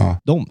remiss. Ja.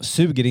 De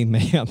suger in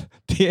mig igen.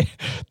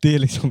 Det är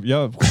liksom...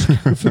 Jag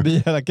går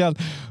förbi hela kan.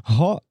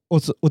 Jaha.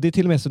 Och det är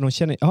till och med så de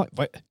känner... Ja,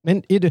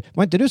 men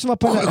var inte du som var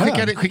på den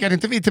här Skickade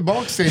inte vi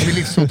tillbaka sig med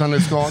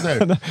livshotande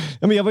skador?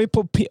 Ja, men jag var ju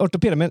på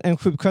ortopeden med en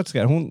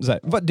sjuksköterska. Hon så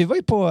här, du var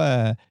ju på...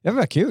 Ja,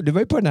 vad kul. Du var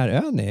ju på den här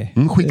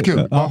ön.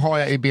 Skitkul. Vad har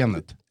jag i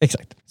benet?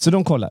 Exakt. Så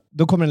de kollar.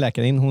 Då kommer en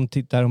läkare in. Hon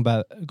tittar, hon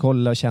bara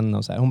kollar och känner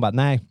och så här. Hon bara,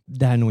 nej,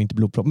 det här är nog inte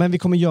blodpropp. Men vi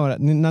kommer göra...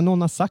 När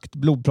någon har sagt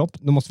blodpropp,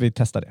 då måste vi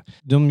testa det.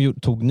 De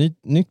tog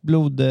nytt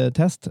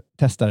blodtest,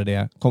 testade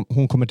det.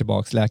 Hon kommer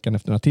tillbaka, läkaren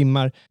efter några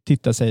timmar.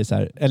 Tittar, säger så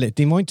här... Eller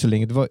det var inte så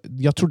länge.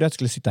 Jag trodde jag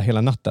skulle sitta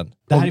hela natten.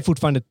 Det här är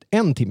fortfarande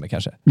 1 timme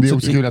kanske. Det är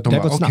också kul att de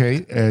bara,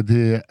 okej,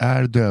 det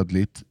är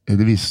dödligt. Det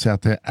visar sig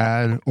att det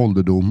är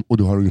ålderdom och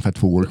du har ungefär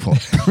 2 år kvar.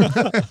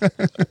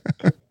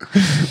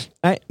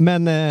 Nej,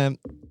 men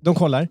de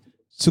kollar.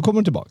 Så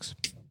kommer de tillbaks.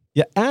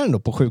 Jag är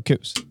nog på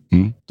sjukhus.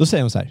 Då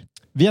säger hon så här.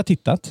 Vi har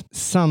tittat.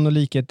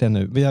 Sannolikhet är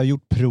nu. Vi har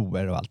gjort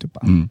prover och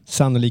alltihopa.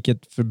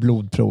 Sannolikhet för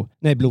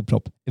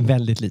blodpropp är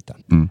väldigt liten.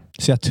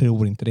 Så jag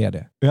tror inte det är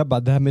det. Och jag bara,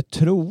 det här med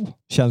tro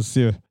känns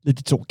ju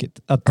lite tråkigt.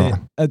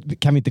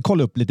 Kan vi inte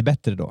kolla upp lite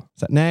bättre då?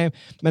 Så här, nej,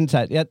 men så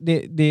här,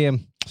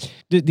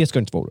 det ska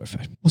du inte vara orolig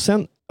för. Och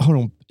sen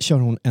kör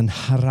hon en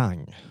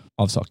harang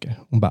av saker.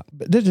 Hon bara...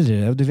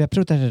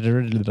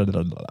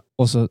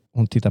 Och så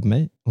hon tittar på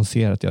mig. Hon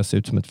ser att jag ser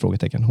ut som ett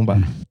frågetecken. Hon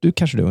bara,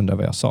 du undrar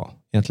vad jag sa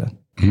egentligen.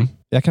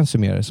 Jag kan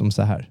summera det som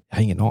så här. Jag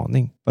har ingen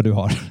aning vad du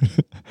har.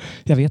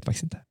 Jag vet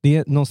faktiskt inte. Det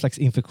är någon slags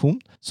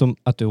infektion. Som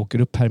att du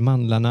åker upp här i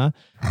mandlarna.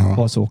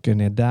 Och så åker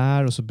ner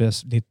där. Och så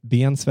börjar ditt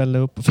ben svälla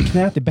upp. För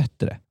knät är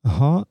bättre.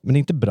 Jaha, men det är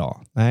inte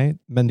bra. Nej,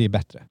 men det är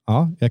bättre.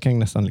 Ja, jag kan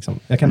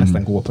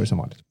nästan gå på det som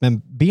vanligt.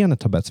 Men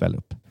benet har börjat svälla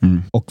upp.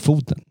 Och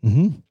foten.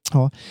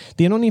 Ja,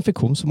 det är någon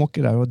infektion som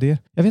åker där. Och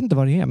jag vet inte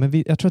vad det är.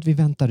 Men jag tror att vi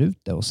väntar ut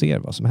det och ser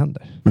vad som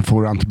händer. Men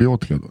får du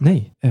antibiotika då?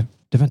 Nej,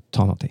 det var inte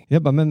ta någonting.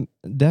 Jag bara, men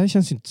det här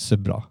känns inte så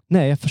bra.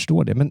 Nej, jag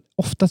förstår det. Men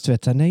oftast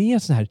vet jag, när det är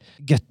så här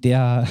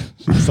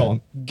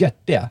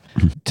göttiga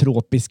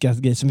tropiska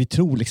grejer som vi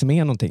tror liksom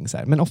är någonting så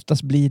här. Men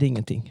oftast blir det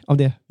ingenting av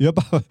det. Jag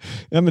bara,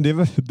 ja men det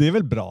är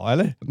väl bra,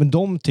 eller? Men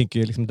de tycker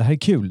ju liksom, det här är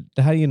kul.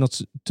 Det här är något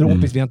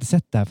tropiskt, vi har inte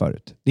sett det här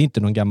förut. Det är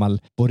inte någon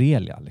gammal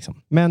borrelia liksom.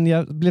 Men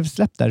jag blev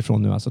släppt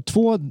därifrån nu alltså.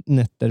 2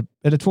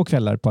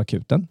 kvällar på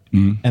akuten.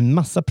 En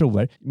massa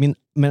prover.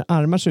 Mina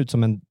armar ser ut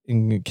som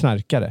en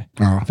knarkare.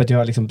 Ja. För att jag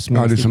har liksom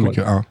små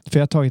För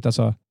jag har tagit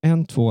alltså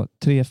 1, 2,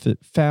 3, 4,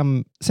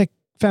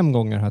 5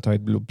 gånger har jag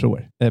tagit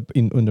blodprover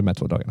under de här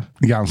 2 dagarna.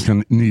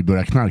 Ganska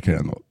nybörjarknarkare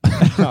ändå.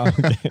 Ja,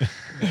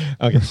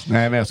 okay.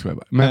 Nej, men jag skojar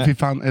bara. Men fy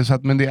fan,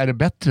 men det är det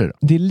bättre då?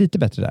 Det är lite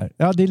bättre där.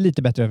 Ja, det är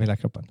lite bättre över hela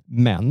kroppen.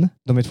 Men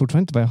de vet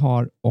fortfarande inte vad jag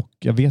har och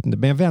jag vet inte.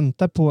 Men jag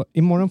väntar på...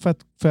 Imorgon får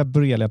jag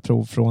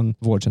borrelia-prov från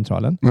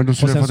vårdcentralen. Men då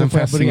skulle du få en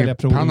fästning i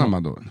Panama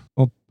då?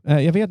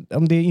 Jag vet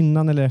om det är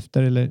innan eller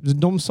efter. Eller,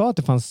 de sa att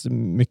det fanns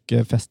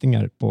mycket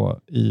fästingar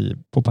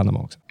på Panama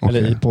också. Okay.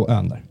 Eller på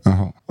ön där.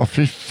 Jaha. Och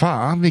fy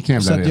fan,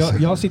 vilken jävla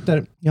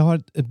resa. Jag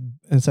har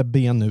en sån här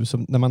ben nu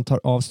som när man tar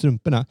av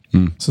strumporna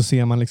så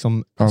ser man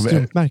liksom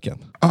strumpmärken.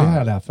 Det har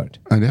jag lärt förut.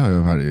 Ja, det har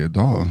jag varje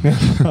dag.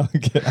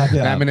 Okay,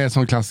 nej, men det är en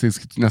sån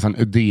klassisk nästan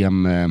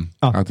ödem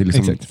att det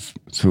liksom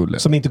svuller.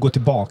 Som inte går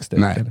tillbaks där.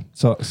 Nej.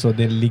 Så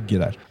det ligger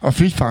där. Ja,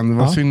 fy fan,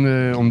 vad synd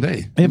om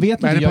dig. Jag vet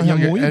inte.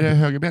 Är det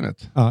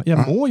högerbenet? Ja,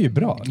 jag mår ju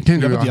bra.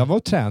 Jag var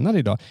och tränade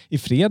idag. I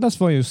fredags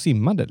var jag ju och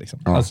simmade liksom.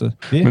 Ja. Alltså,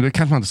 men det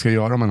kanske man inte ska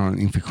göra om man har en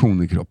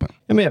infektion i kroppen.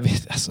 Ja, men jag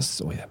vet, alltså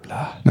så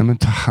jävla... Nej, men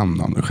ta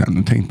hand om dig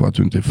själv. Tänk på att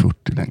du inte är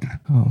 40 längre.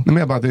 Ja. Nej, men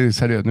jag bara, det är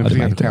seriöst. Nu får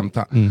jag inte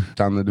hämta.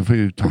 Utan du får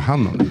ju ta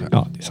hand om dig själv.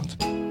 Ja, det är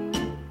sant.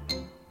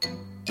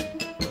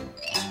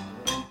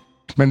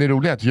 Men det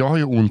roliga är att jag har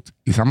ju ont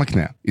i samma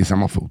knä, i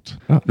samma fot.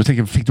 Ja. Då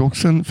tänker jag, fick du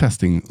också en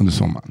fästing under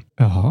sommaren?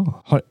 Jaha.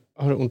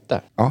 Har du ont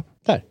där? Ja.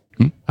 Där?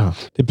 Ja,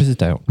 det är precis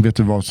där jag. Vet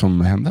du vad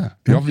som hände?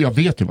 Jag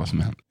vet ju vad som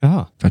hände.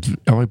 Jaha. För att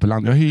jag var ju på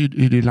land. Jag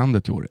hyrde i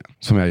landet i år igen,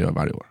 som jag gör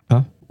varje år.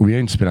 Ja. Och vi har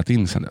inte spelat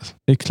in sen dess.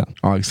 Yxlan.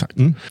 Ja, exakt.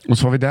 Och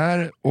så var vi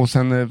där och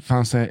sen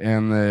fanns det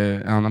en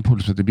annan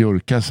polare som heter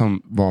Björka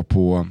som var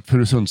på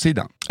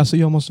Furusundssidan. Alltså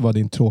jag måste vara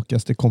din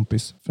tråkigaste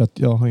kompis för att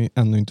jag har ju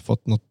ännu inte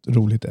fått något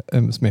roligt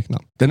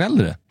smeknamn. Den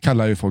äldre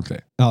kallar ju folk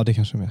det. Ja, det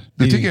kanske är.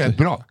 Det tycker jag är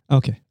bra.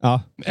 Okej.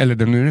 Ja.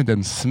 Eller nu är det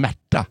den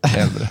smärta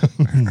äldre.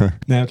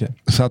 Nej, okej.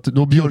 Så att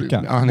då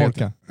Björka. Ja, han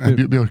heter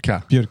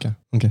Björka. Björka.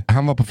 Okej.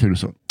 Han var på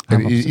Furusund.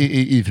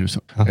 I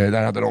Furusund.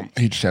 Där hade de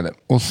hyrkällor.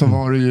 Och så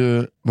var det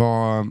ju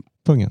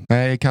Pungen.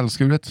 Nej,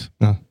 kallskuret.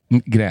 Ja.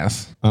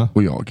 Gräs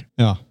och jag.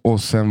 Ja.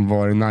 Och sen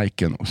var det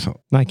Niken också.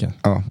 Nike.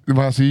 Ja. Det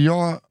var alltså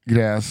jag,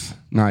 Gräs,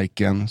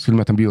 Niken, skulle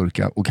möta en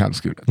Björka och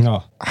kallskuret.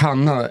 Ja.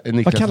 Hanna,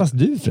 Niklas. Vad kallas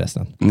du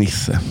förresten?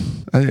 Nisse.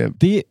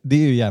 Det är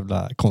ju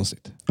jävla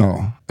konstigt.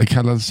 Ja, det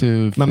kallas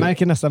ju... Man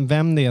märker nästan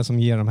vem det är som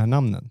ger de här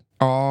namnen.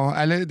 Ja,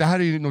 eller det här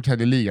är ju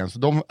Norrtälje-ligan,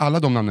 så alla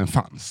de namnen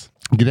fanns.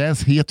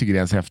 Gräs heter ju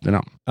Gräs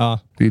efternamn. Ja.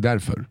 Det är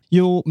därför.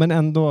 Jo, men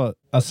ändå...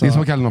 Alltså... Det är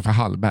som att kalla någon för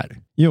Hallberg.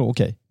 Jo,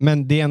 okej.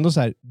 Men det är ändå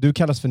så här, du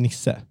kallas för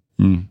Nisse.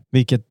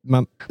 Vilket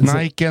man...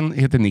 Niken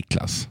heter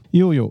Niklas.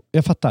 Jo,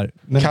 jag fattar.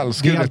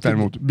 Kallskuret alltid...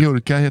 däremot.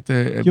 Björka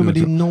heter... Jo, men det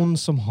är någon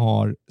som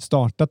har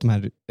startat de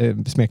här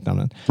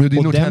smeknamnen. Och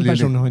den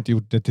personen har inte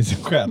gjort det till sig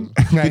själv.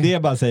 Det är det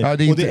jag bara säger. Ja,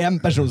 det är inte... Och det är en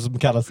person som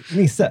kallas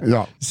Nisse.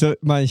 Ja. Så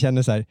man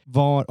känner så här,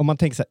 om man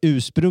tänker så här,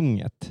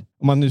 ursprunget.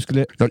 Om man nu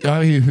skulle... Jag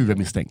är ju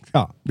huvudmisstänkt.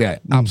 Ja. Det är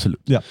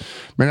absolut. Ja.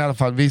 Men i alla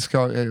fall, vi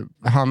ska...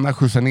 Hanna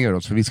skjutsar ner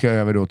oss, för vi ska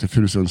över då till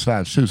Furusunds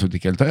värdshus och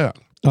dricka lite öl.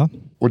 Ja.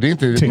 Och det är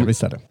inte trevligt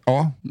ställe.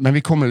 Ja, men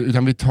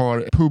vi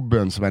tar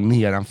puben som är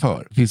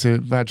nedanför. Det finns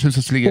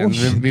värdshuset som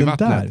ligger vid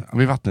vattnet.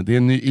 Vid vattnet. Det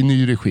är i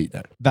ny regi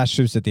där.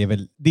 Värdshuset är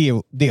väl det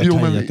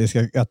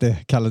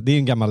är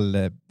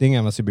en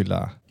gammal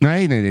Sibylla.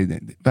 Nej.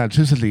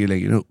 Värdshuset ligger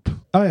längre upp.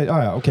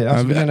 Okej.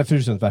 Alltså vi menar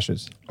Furusunds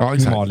värdshus. Ja,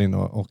 exakt. Malin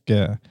och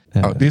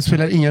det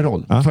spelar ingen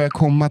roll. Får jag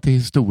komma till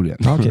historien?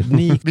 Okay,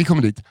 vi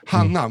kommer dit.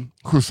 Hanna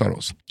skjutsar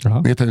oss.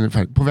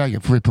 På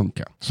vägen får vi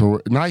punka.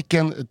 Så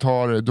Niken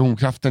tar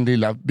domkraften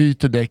lilla,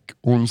 byter däck.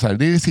 Hon så här,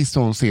 det är det sista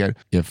hon ser.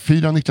 Det är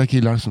 4 nyktra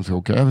killar som ska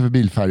åka över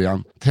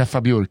bilfärjan,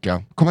 träffa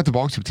Björka, komma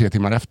tillbaka typ 3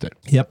 timmar efter.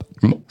 Yep.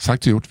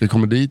 Sagt och gjort. Vi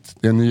kommer dit.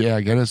 Det är en ny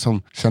ägare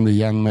som kände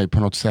igen mig på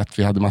något sätt.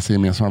 Vi hade massa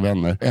gemensamma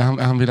vänner.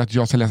 Han vill att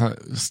jag ska läsa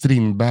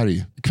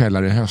Strindberg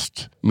kvällar i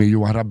höst med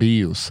Johan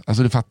Rabaeus.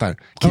 Alltså du fattar.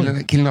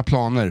 Killen har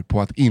planer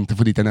på att inte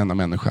få dit en enda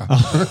människa.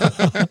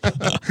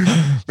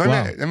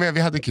 Men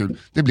vi hade kul.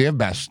 Det blev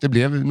bärs. Det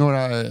blev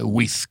några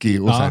whisky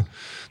och så här.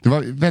 Det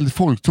var väldigt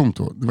folktomt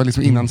då. Det var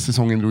liksom innan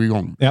säsongen drog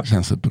igång. Yep.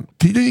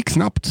 Tiden gick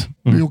snabbt.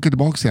 Vi åker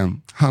tillbaka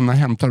igen. Hanna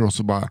hämtar oss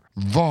och bara,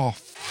 vad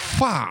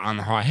fan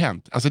har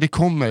hänt? Alltså det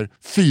kommer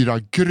 4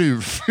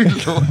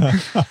 gruvfyllor.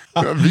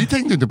 Vi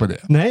tänkte inte på det.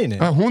 Nej.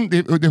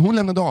 Hon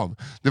lämnade av.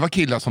 Det var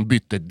killar som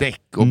bytte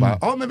däck och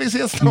bara, men vi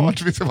ses snart.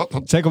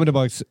 Sen kommer det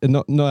tillbaka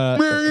några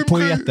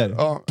poeter.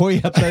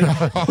 Poeter.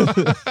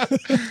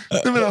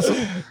 Nej, men alltså,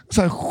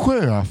 så här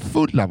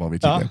sjöfulla var vi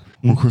till det.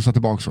 Hon skjutsade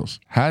tillbaka oss.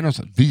 Här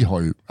någonstans, vi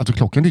har ju, alltså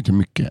klockan är inte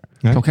mycket.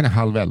 Klockan är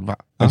 10:30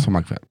 en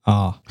sommarkväll.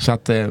 Så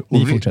att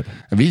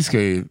vi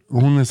ska ju,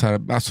 hon är så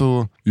här,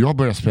 alltså jag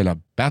börjar spela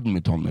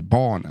badminton med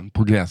barnen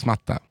på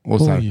gräsmatta. Och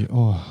så här,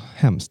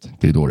 hemskt.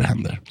 Det är då det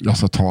händer. Jag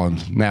ska ta en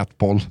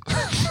nätboll.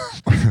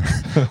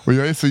 Och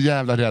jag är så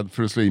jävla rädd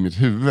för att slå i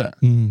mitt huvud.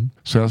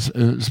 Så jag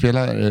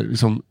spelar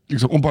liksom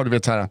om bara du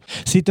vet så här.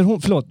 Sitter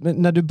hon, förlåt, men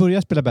när du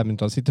börjar spela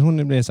badminton, sitter hon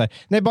och blir så här,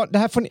 nej, det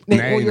här får ni,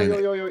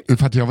 nej.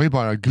 För att jag var ju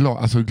bara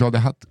glad i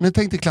hatten. Men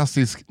tänk dig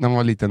klassisk när man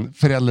var liten,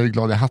 förälder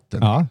glad i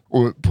hatten.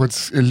 Och på ett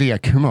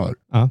lekhumör.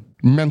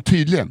 Men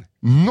tydligen,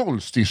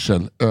 0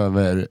 styrsel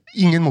över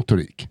ingen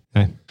motorik.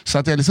 Nej. Så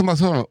att jag liksom bara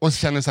så och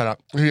känner så här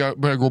hur jag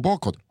börjar gå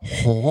bakåt.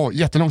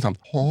 Jättelångsamt.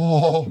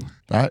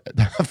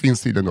 Det här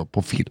finns tydligen då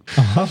på film.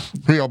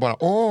 Hur jag bara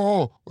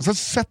och så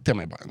sätter jag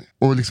mig bara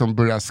ner och liksom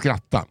börjar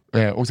skratta.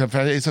 Och sen,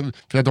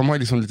 för de har ju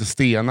liksom lite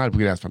stenar på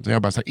gräsmattan.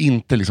 Jag bara så här,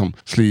 inte liksom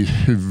slå i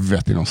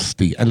huvudet i någon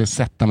sten eller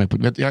sätta mig på,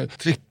 jag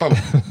trippar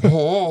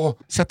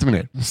sätter mig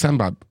ner. Sen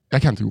bara,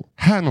 jag kan inte gå.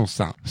 Här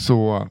någonstans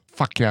så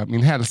fuckar jag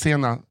min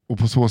hälsena och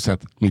på så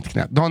sätt mitt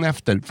knä. Dagen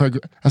efter,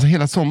 alltså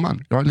hela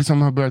sommaren, jag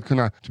liksom har börjat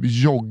kunna typ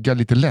jogga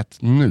lite lätt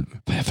nu.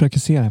 Jag försöker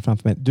se det här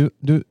framför mig.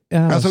 Du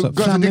är alltså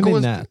framme vid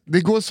knät.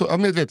 Det går så,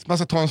 men vet, man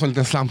ska ta en sån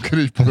liten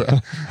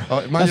slamkrypare.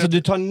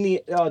 Du tar ner...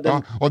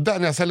 och där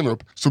när jag ställer mig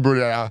upp så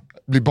börjar jag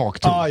bli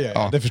baktung.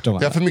 Det förstår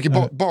man. Jag har för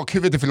mycket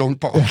bakhuvudet är för långt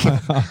bak.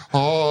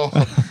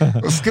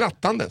 Och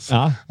skrattandes.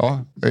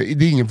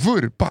 Det är ingen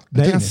vurpa.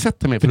 Jag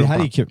sätter mig på rumpan. Det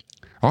här är kul.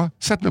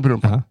 Sätt mig på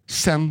rumpan.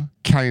 Sen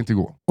kan jag inte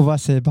gå. Och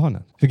vad säger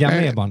barnen? Hur gamla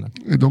är barnen?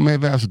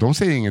 De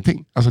säger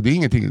ingenting. Alltså det är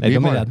ingenting. Nej,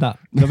 de är rädda.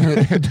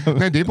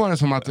 Nej, det är bara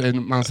som att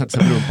man sätter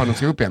sig på rumpan och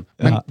ska upp igen.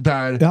 Men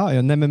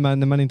där... nej, men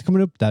när man inte kommer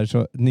upp där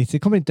så Nisse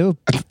kommer inte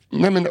upp.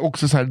 Nej, men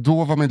också så här,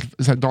 då var man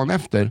så här, dagen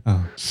efter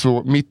så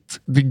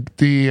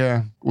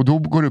och då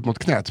går det upp mot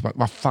knät så bara,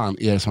 vad fan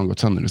är det som har gått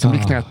sönder? Så blir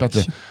knät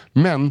bättre.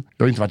 Men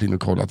jag har inte varit inne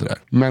och kollat det där.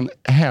 Men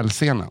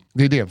hälsena,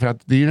 det är det. För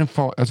att det är den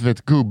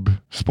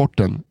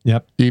gubbsporten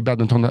i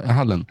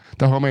badmintonhallen.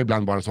 Där hör man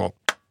ibland bara så.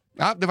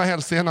 Ja, det var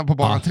hälsenan på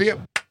bana 3.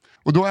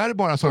 Och då är det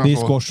bara sådana... Det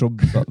är squash och...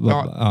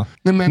 Ja.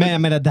 Nej, men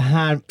jag menar, det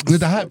här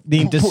det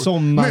är inte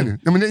sommar... Nej,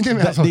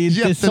 men alltså, det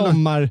är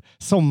inte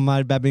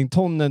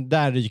sommar-badmintonen,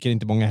 där ryker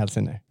inte många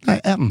hälsenor.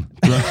 Nej, en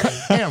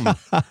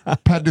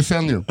per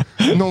decennium.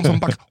 Någon som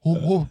bara...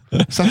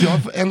 Så att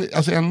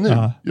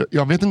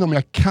jag vet inte om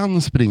jag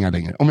kan springa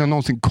längre. Om jag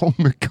någonsin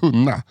kommer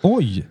kunna.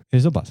 Oj, är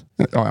det så pass?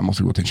 Ja, jag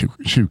måste gå till en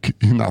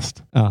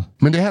sjukgymnast. Ja.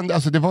 Men det hände,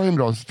 alltså det var ju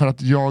bra för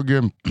att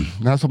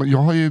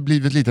jag har ju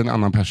blivit lite en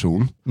annan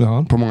person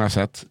på många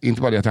sätt.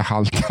 Inte bara det att jag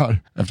haltar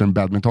efter en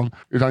badminton,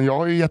 utan jag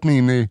har ju gett mig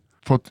in i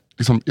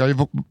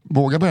jag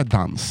vågar börja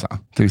dansa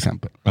till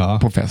exempel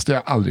på fest. Det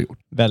har jag aldrig gjort.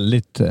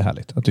 Väldigt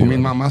härligt att du och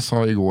min mamma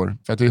sa igår,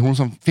 för att det är hon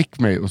som fick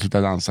mig att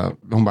sluta dansa,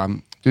 hon bara,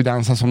 du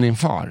dansar som din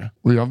far.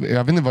 Och jag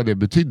vet inte vad det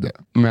betydde.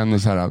 Men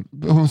så här,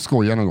 hon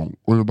skojar någon gång.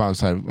 Och då bara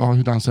så här,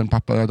 hur dansar en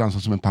pappa? Jag dansar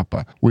som en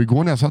pappa. Och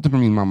igår när jag sa till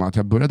min mamma att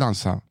jag började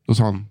dansa, då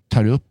sa hon,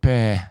 tar du upp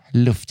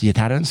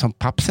luftgitarren som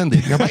pappsen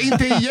din? Jag bara,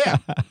 inte igen!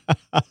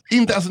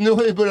 Inte, alltså nu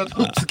har jag börjat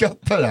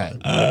uppskatta det här.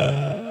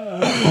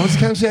 Och så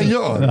kanske jag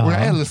gör. Och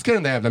jag älskar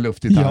den där jävla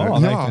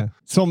luftgitarren. Ja.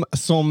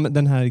 Som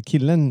den här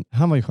killen,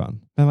 han var ju skön.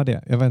 Vem var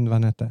det? Jag vet inte vad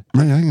han hette.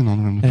 Men jag har ingen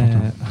aning om det pratar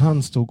om.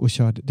 Han stod och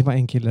körde, det var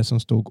en kille som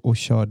stod och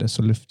körde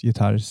så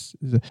luftgitarr.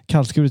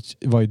 Kallskuret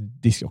var ju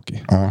discjockey.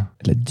 Ja.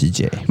 Eller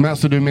DJ. Men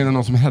alltså du menar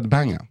någon som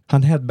headbangar?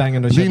 Han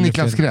headbangade och det är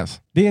Niklas Gräs.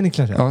 Det är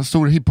Niklas Gräs. Ja,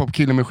 stor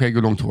hiphop-kille med skägg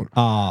och långt hår.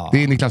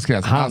 Det är Niklas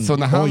Gräs. Alltså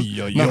när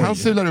han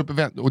sular upp,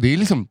 och det är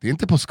liksom, det är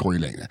inte på skoj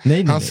längre.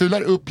 Nej.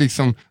 Sular upp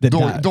liksom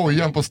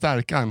dojan på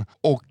stärkan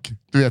och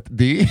du vet,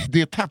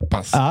 det är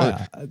tapas.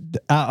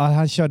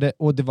 Han körde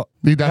och det var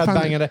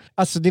headbangade.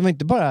 Alltså det var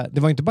inte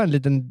bara en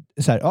liten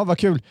så här, vad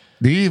kul.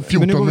 Det är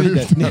 14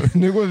 minuter.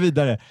 Nu går vi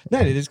vidare.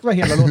 Nej, det ska vara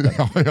hela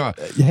låten.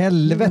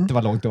 Helvete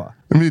vad långt det var.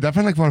 Men det är därför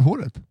han har kvar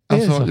håret.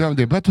 Alltså,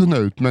 det börjar tunna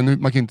ut,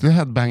 men man kan inte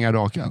headbanga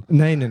rakan.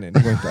 Nej, det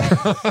går inte.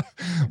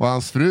 Och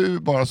hans fru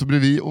bara så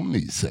bredvid och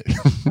myser.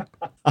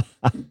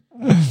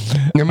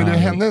 Ja, men det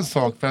hände en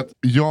sak, för att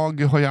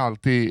jag har ju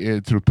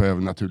alltid trott på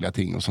övernaturliga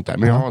ting och sånt där,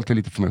 men jag har alltid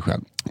lite för mig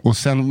själv. Och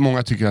sen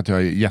många tycker att jag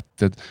är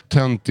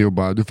jättetöntig och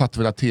bara, du fattar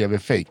väl att tv är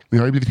fake. Men jag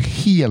har ju blivit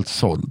helt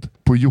såld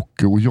på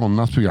Jocke och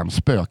Jonnas program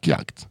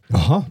Spökjakt.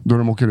 Aha. Då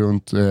de åker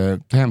runt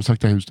till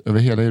hemsökta hus över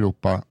hela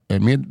Europa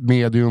med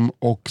medium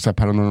och så här,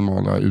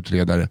 paranormala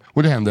utredare.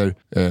 Och det händer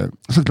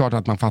såklart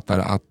att man fattar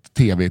att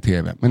tv är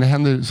tv. Men det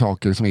händer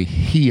saker som är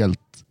helt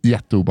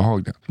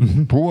jätteobehagliga.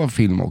 På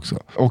film också.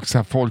 Och så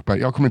här, folk bara,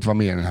 jag kommer inte vara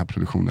med i den här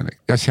produktionen längre.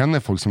 Jag känner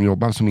folk som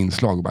jobbar som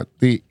inslag och bara,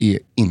 det är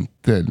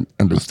inte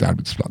en lustig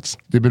arbetsplats.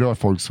 Det berör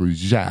folk så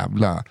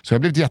jävla. Så jag har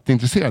blivit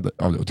jätteintresserad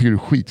av det och tycker det är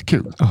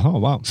skitkul. Aha,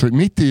 wow. Så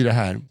mitt i det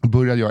här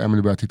började jag och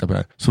Emily börja titta på det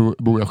här. Så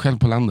bor jag själv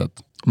på landet.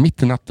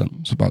 Mitt i natten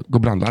så bara går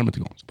brandlarmet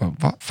igång. Så bara,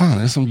 vad fan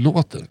är det som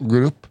låter?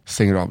 Går upp,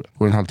 stänger av det.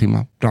 Går en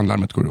halvtimme,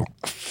 brandlarmet går igång.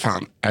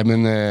 Fan,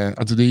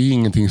 alltså det är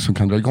ingenting som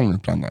kan dra igång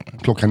ett brandlarm.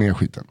 Plocka ner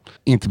skiten.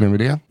 Inte med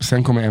det.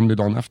 Sen kommer Emily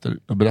dagen efter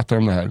och berättar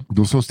om det här.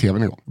 Då slås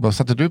tvn igång. Vad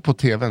satte du på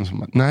tvn? Så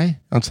bara, nej,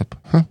 jag har inte sett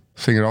på.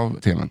 Stänger av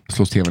tvn,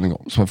 slås tvn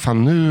igång. Så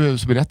fan, nu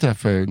så berättar jag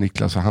för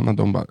Niklas och Hanna,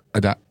 de bara,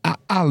 det har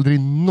aldrig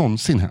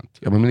någonsin hänt.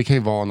 Ja, men det kan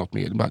ju vara något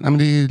mer. Bara, nej, men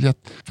det är lätt,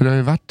 för det har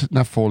ju varit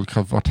när folk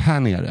har varit här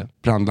nere.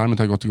 Brandlarmet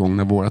har gått igång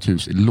när vårat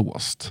hus är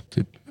låst.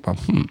 Typ. Bara,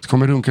 så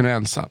kommer Runken och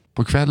Elsa.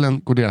 På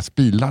kvällen går deras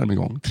billarm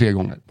igång 3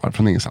 gånger. Bara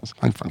från ingenstans.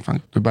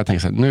 Fan. Då börjar jag tänka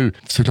så här, nu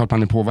såklart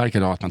man är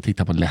påverkad av att man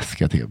tittar på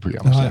läskiga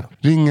tv-program.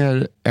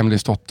 Ringer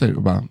Emelies dotter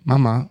och bara,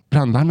 mamma,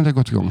 brandlarmet har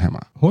gått igång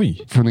hemma.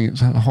 Oj.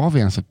 Så här, har vi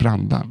ens ett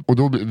brandlarm? Och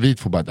då vi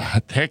får bara, det här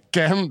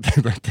tecken.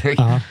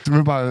 Så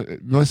det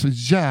var så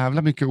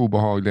jävla mycket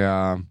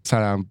obehagliga så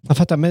här, jag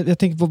fattar, men jag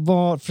tänker på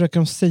vad försöker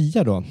de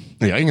säga då?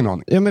 Jag har ingen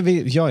aning. Ja,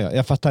 men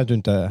jag fattar att du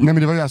inte... Nej, men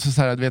det var ju alltså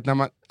så här, du vet, när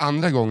man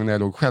andra gången när jag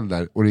låg själv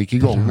där och det gick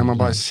igång, när man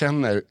bara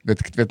känner,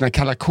 vet när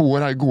kalla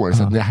kårar går,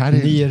 så att det här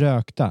är... Ni är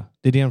rökta.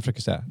 Det är det de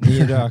försöker säga. Ni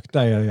är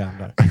rökta, era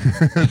jävlar.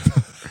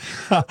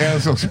 Jag är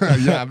så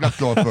jävla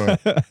klart för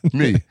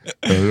ni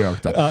är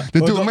rökta. Ja,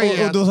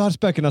 och då har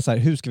spökena så här,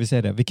 hur ska vi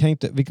säga det?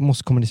 Vi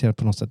måste kommunicera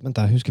på något sätt.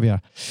 Vänta, hur ska vi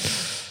göra?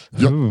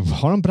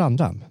 Har de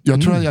brandlarm?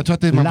 Jag tror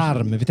att det är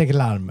larm, vi tänker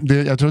larm.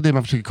 Jag tror att det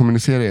man försöker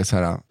kommunicera är så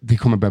här, det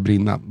kommer börja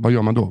brinna. Vad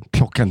gör man då?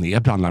 Plocka ner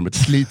brandlarmet,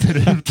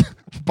 sliter ut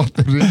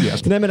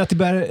batteriet. Nej, men att det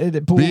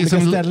börjar på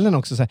olika ställen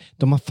också så här,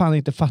 de har fan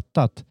inte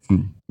fattat.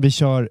 Vi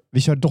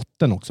kör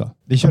dottern också.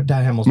 Vi kör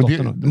där hemma hos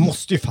dottern. De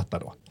måste ju fatta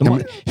då.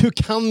 Hur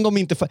kan de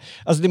inte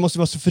alltså det måste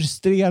vara så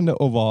frustrerande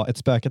att vara ett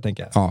spöke,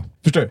 tänker jag. Ja.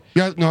 Förstår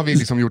du? Nu har vi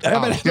liksom gjort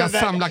allt. Vi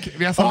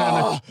har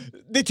samlat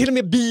det är till och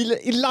med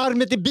i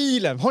larmet i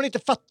bilen. Har ni inte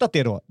fattat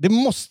det då? Det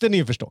måste ni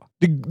ju förstå.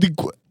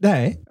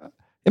 Nej.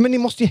 Ja, men ni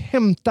måste ju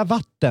hämta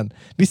vatten.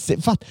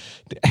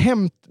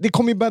 Det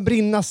kommer ju börja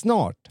brinna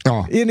snart.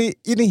 Ja.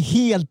 Är ni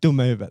helt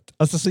dumma i huvudet?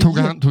 Alltså,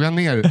 tog han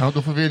ner? Ja,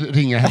 då får vi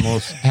ringa hem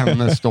hos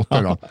hennes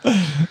dotter då.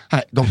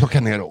 Nej, de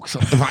plockar ner också.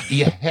 Vad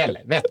i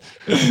helvete?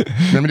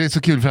 Nej, men det är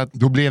så kul, för att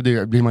då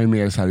blir man ju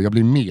mer så här, jag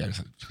blir mer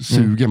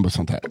sugen på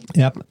sånt här.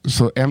 Yep.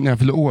 Så när jag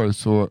fyllde år,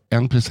 så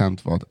en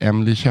present var att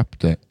Emily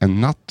köpte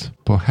en natt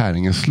på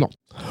Häringens slott.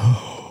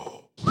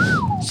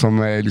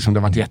 Som liksom, det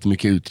har varit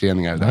jättemycket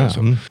utredningar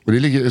där. Och det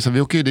ligger, så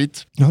vi åker ju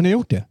dit. Har ni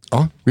gjort det?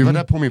 Ja, vi var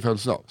där på min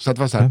födelsedag. Så att det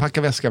var så här,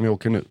 packa väskan, vi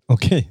åker nu.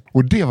 Okej.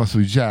 Och det var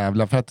så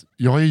jävla, för att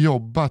jag har ju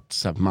jobbat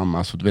så här,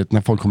 mamma, så du vet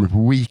när folk kommer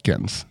på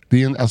weekends.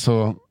 Det är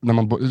alltså, när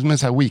man med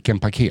så här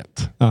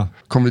weekendpaket. Ja.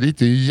 Kommer dit,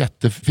 det är ju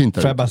jättefint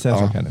där. Får jag bara säga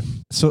så här nu?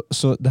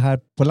 Så det här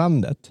på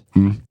landet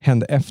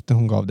hände efter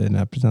hon gav dig den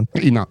här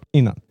presenten? Innan.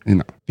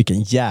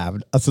 Vilken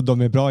jävla... Alltså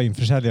de är bra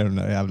införsäljare de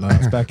där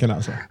jävla spöken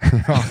alltså.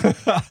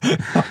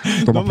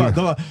 de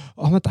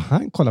var, vänta,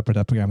 han kollar på det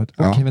här programmet.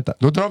 Okej, vänta.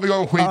 Då drar vi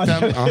igång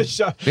skiten.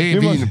 Det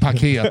är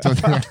vinpaket.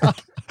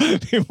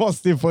 Vi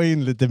måste ju få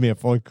in lite mer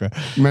folk.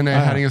 Men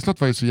Häringe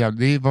slott var ju så jävla...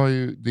 Det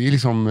är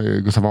liksom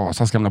Gustav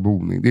Vasas gamla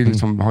boning. Det är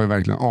liksom, har ju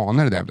verkligen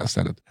anat det jävla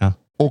stället. Ja.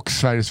 Och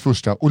Sveriges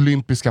första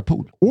olympiska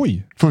pool.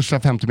 Oj! Första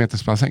 50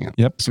 meters bassängen.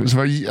 Yep. Så det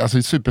var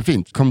alltså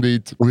superfint. Kom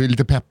dit och vi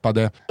lite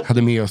peppade.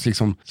 Hade med oss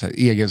liksom så här,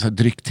 egen så här,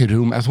 dryck till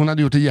rum. Alltså hon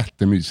hade gjort det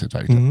jättemysigt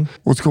verkligen.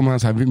 Och så kommer han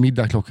så här,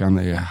 middag klockan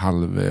är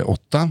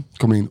 7:30.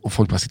 Kommer in och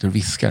folk bara sitter och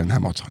viskar i den här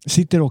matsalen.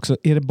 Sitter också,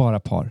 är det bara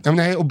par? Ja, men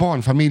nej, och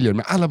barnfamiljer.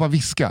 Men alla bara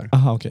viskar.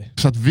 Aha, okay.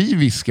 Så att vi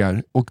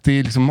viskar och det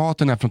är liksom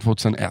maten är från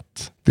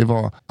 2001. Det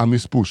var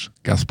amuse-bouche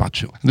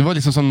gazpacho. Det var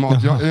liksom sån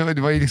mat. Det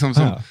var liksom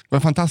sån, det var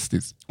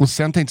fantastiskt. Och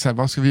sen tänkte jag så här,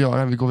 vad ska vi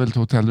göra? Vi går väl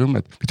till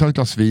hotellrummet. Vi tar ett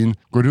glas vin,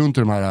 går runt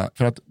i de här,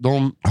 för att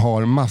de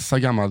har massa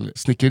gammal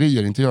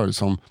snickerier, inte gör det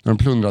som när de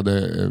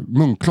plundrade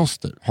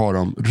munkkloster, har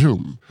de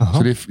rum. Aha.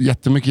 Så det är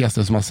jättemycket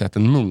gäster som har sett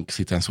en munk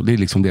sitta en så. Det är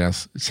liksom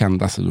deras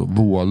kändaste då,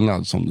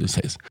 vålnad som det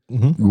sägs.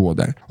 Gå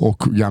där. Och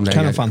gamla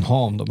kan de fan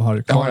ha om de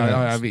har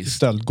kvar visst.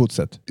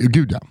 Stöldgodset.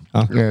 Gud ja.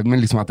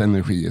 Men liksom att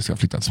energier ska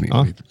flyttas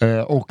med.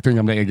 Och den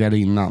gamla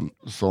ägarinnan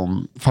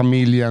som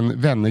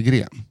familjen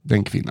Wennergren,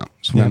 den kvinnan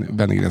som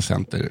Wennergren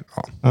Center,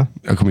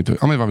 jag kommer inte,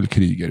 men det var väl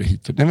Kryger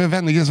hit. Nej, men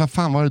Wennergren, vad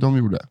fan var det de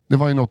gjorde? Det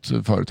var ju något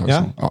företag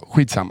som,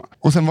 skitsamma.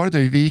 Och sen var det,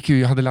 vi gick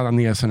ju, hade laddat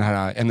ner såna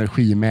här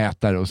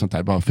energimätare och sånt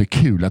där, bara för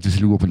kul att vi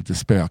skulle gå på lite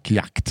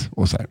spökjakt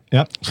och så här.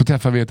 Ja. Så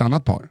träffade vi ett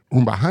annat par.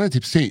 Hon bara, han är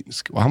typ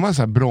synsk. Och han var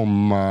så här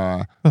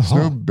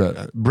Bromma-snubbe,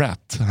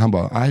 Brett. Han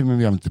bara, nej men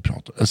vi har inte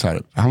pratat. Så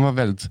här, han var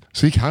väldigt,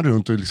 så gick han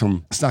runt och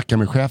liksom snackade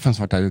med chefen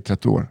som varit där i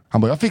 30 år.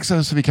 Han bara, jag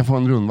fixar så vi kan få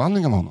en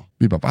rundvandring av honom.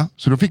 Vi bara, va?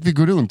 Så då fick vi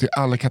gå runt i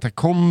alla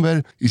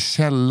katakomber, i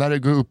källare,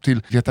 gå upp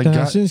till... Den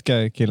här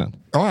synska killen?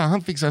 Ja,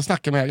 han fick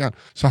snacka med ägaren.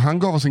 Så han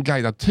gav oss en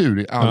guidad tur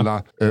i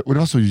alla... Och det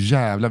var så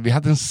jävla... Vi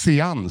hade en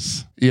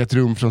seans i ett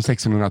rum från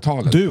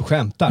 1600-talet. Du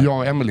skämtar? Jag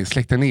och Emily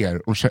släckte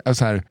ner. Och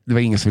så här, det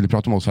var ingen som ville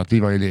prata med oss för att vi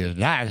var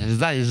ju...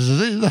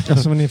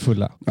 Alltså var ni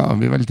fulla? Ja,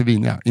 vi var lite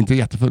viniga. Inte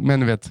jättefull, men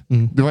ni vet.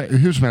 Det var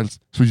hur som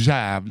helst så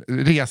jävla...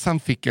 Resan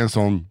fick en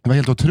sån... Det var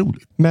helt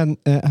otroligt. Men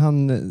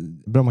han...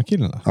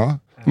 Bromma-killen då? Ja.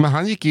 Men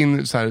han gick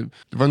in så här,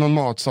 det var någon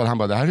matsal, han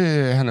bara, det här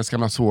är hennes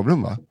gamla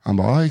sovrum va? Han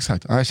bara, ja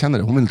exakt, jag känner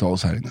det, hon vill inte ha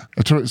oss här inne.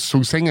 Jag tror,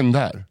 såg sängen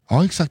där?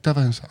 Ja exakt, där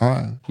var hennes.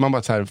 Man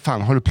bara så här,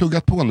 fan har du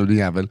pluggat på nu din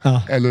jävel?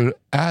 Eller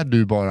är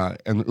du bara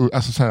en,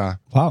 alltså så här,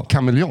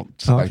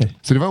 kameleont? Okay.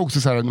 Så det var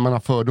också så här, när man har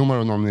fördomar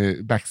och någon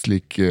är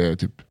backslick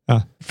typ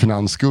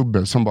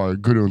finansgubbe som bara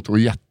går runt och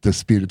är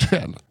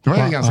jättespirituell. Det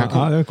var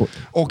ganska coolt.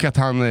 Och att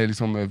han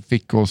liksom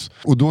fick oss,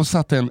 och då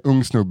satt en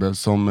ung snubbe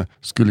som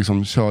skulle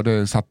liksom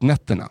satt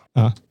nätterna.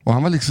 Och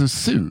han var liksom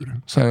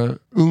sur. Så här,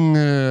 ung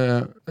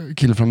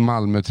kille från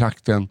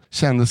Malmö-trakten,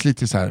 kändes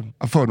lite så här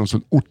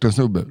fördomsfull,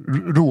 ortensnubbe,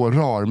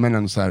 rar, men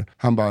ändå så här,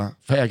 han bara,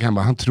 för ägaren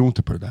bara, han tror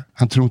inte på det där.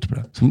 Han tror inte på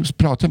det. Så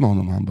pratade jag med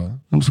honom och han bara,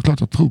 men såklart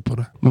jag tror på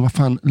det. Men vad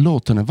fan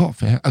låten är var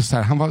för? Alltså så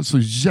här, han var så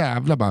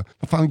jävla bara,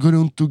 vad fan går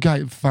runt och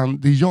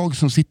fan, det är jag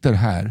som sitter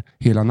här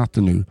hela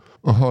natten nu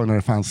och hör när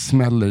det fan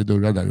smäller i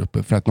dörrar där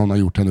uppe för att någon har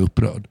gjort henne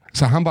upprörd.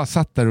 Så han bara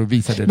satt där och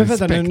visade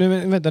respekt.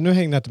 Vänta, nu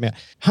hängde jag inte med.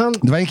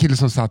 Det var en kille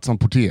som satt som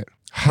portier.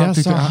 Han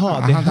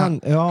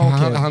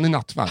är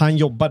nattvakt. Han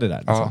jobbade där.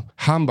 Liksom. Ja,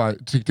 han bara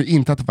tyckte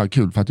inte att det var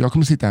kul för att jag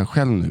kommer sitta här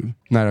själv nu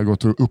när jag har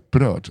gått och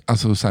upprört.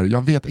 Alltså så här,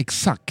 jag vet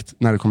exakt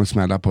när det kommer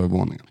smälla på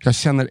övervåningen. Jag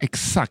känner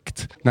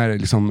exakt när det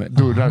liksom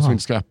dörrar som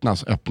inte ska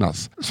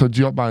öppnas. Så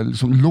jag bara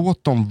liksom,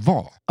 låt dem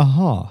vara.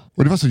 Aha.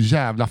 Och det var så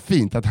jävla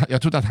fint att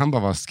jag trodde att han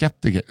bara var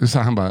skeptiker. Så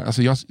han bara,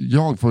 alltså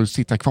jag får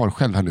sitta kvar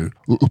själv här nu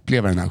och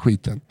uppleva den här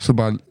skiten. Så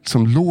bara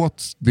som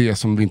låt det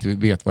som vi inte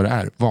vet vad det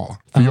är vara.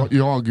 För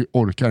jag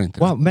orkar inte.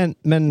 Wow,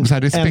 men så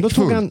här ändå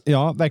tog han,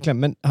 ja verkligen,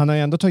 men han har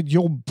ju ändå tagit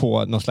jobb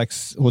på någon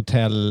slags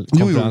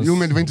hotellkonferens. Jo,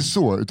 men det var inte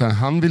så, utan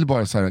han ville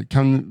bara så här,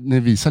 kan ni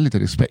visa lite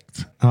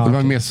respekt? Det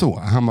var mer så.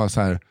 Han var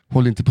så här,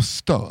 håll inte på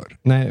stör.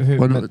 Nej,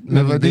 men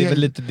det är väl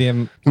lite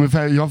det...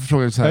 Jag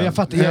frågade så här... Ja, jag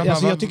fattar,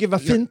 jag tycker det var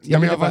fint.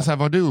 Jag var så här,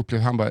 vad du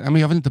upplevde? Han bara,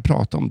 men jag vill inte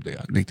prata om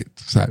det riktigt.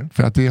 Så här,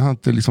 för att det har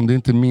inte, liksom, det är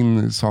inte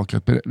min sak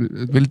att... Det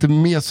är lite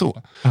mer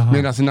så.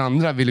 Medan den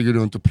andra ville gå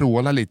runt och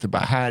pråla lite.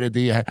 Bara, här är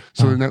det här.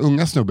 Så den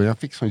unga snubben, jag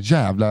fick sån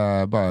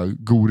jävla bara,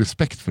 god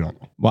respekt för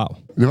honom. Wow.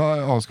 Det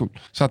var ascoolt.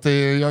 Så att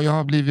jag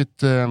har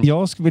blivit...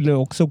 Jag ville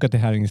också åka till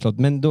Häringe slott,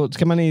 men då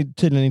ska man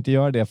tydligen inte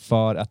göra det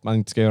för att man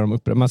inte ska göra dem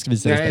upprörda. Man ska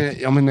visa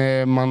respekt. Ja,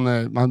 men man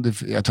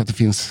jag tror att det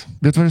finns...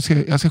 Vet du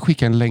vad jag ska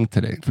skicka en länk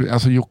till dig.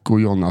 Alltså Jocke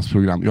och Jonas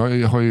program.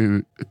 Jag har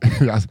ju...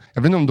 Alltså,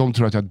 jag vet inte om de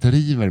tror att jag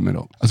driver med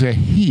dem. Alltså jag är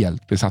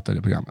helt besatt av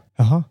det programmet.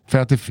 Aha. För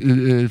att det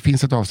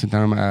finns ett avsnitt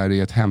när de är i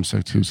ett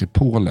hemsökt hus i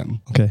Polen.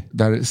 Okay.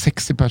 Där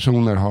 60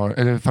 personer har,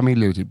 eller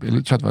familjer typ,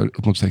 eller tror att det var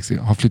upp mot 60,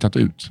 har flyttat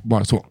ut.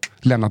 Bara så.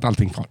 Lämnat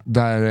allting kvar.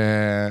 Där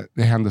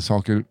det händer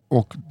saker.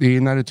 Och det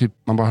är när det typ,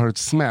 man bara hör ett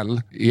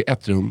smäll i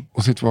ett rum.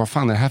 Och sitter, vad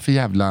fan är det här för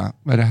jävla...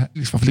 Vad är det här?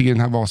 Varför ligger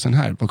den här vasen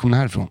här? Var kommer den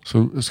här ifrån?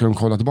 Så ska de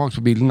kolla tillbaka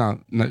på bilderna.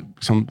 När,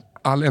 liksom,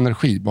 all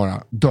energi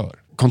bara dör.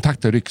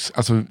 Kontakter rycks.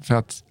 Alltså för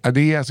att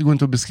det alltså, går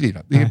inte att beskriva.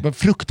 Det är bara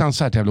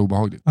fruktansvärt jävla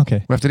obehagligt.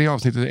 Okay. Och efter det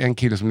avsnittet är en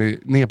kille som är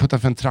nedputtad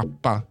för en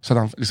trappa så att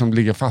han liksom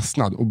ligger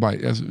fastnad och bara,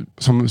 alltså,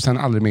 som sen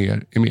aldrig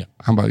mer är med.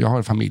 Han bara, jag har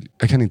en familj.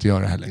 Jag kan inte göra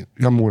det här längre.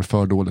 Jag mår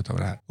för dåligt av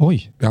det här.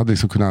 Oj. Jag hade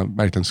liksom kunnat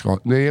verkligen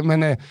skapa.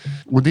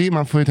 Och det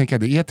man får ju tänka,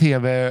 det är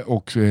tv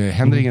och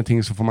händer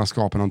ingenting så får man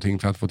skapa någonting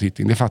för att få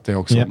titta in. Det fattar jag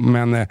också. Yeah.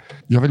 Men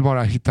jag vill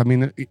bara hitta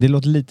min... Det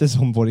låter lite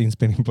som vår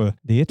inspelning på...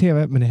 Det är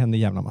tv men det händer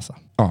jävla massa.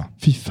 Ja.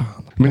 Fy fan.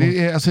 Men det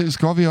är, alltså,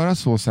 ska vi göra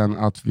så sen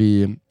att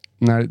vi...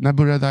 När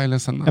börjar Dialen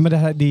sen? Ja, men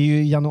det är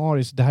ju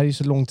januari, så det här är ju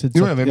så lång tid.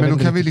 Jo, men då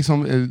kan vi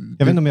liksom...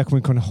 jag vet inte om jag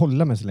kommer kunna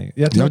hålla mig så länge.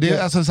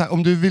 Alltså, så här,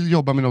 om du vill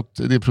jobba med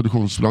något, det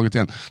produktionsbolaget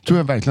igen, tror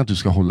jag verkligen att du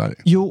ska hålla det.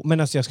 Jo, men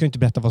alltså, jag ska inte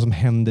berätta vad som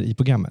händer i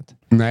programmet.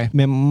 Nej. Men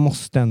jag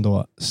måste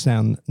ändå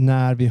sen,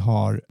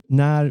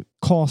 när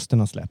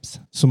casterna släpps,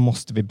 så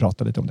måste vi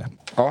prata lite om det.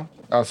 Ja,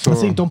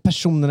 alltså inte om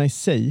personerna i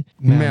sig.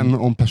 Men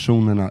om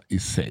personerna i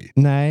sig.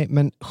 Nej,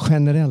 men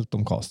generellt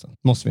om casten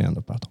måste vi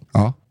ändå prata om.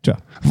 Ja. Tror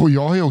jag. Och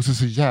jag har ju också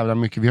så jävla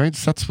mycket, vi har inte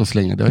setts på så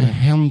länge, det har ju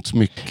hänt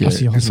mycket.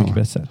 Alltså jag har så mycket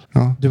berättelser.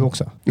 Ja. Du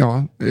också?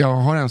 Ja, jag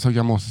har en sak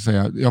jag måste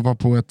säga. Jag var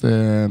på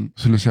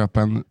skulle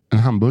köpa en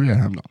hamburgare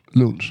häromdagen,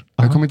 lunch.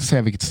 Aha. Jag kommer inte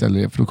säga vilket ställe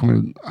det är, för då kommer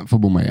du få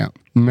bomma igen.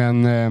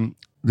 Men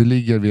det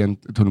ligger vid en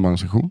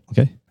tunnelbanestation.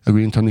 Okay. Jag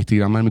går in och tar 90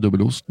 gram med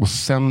dubbelost. Och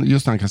sen,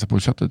 just när han kastar på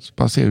köttet, så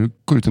bara ser du,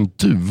 går ut en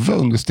duva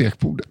under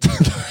stekbordet.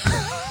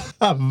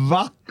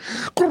 Va?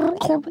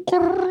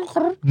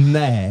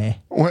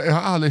 Nej. Och jag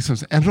har aldrig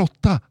liksom, en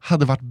råtta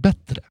hade varit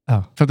bättre.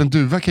 För att en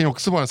duva kan ju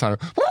också vara så här.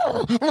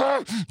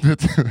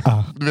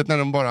 Du vet när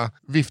de bara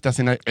viftar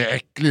sina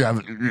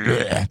äckliga...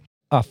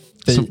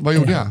 Så vad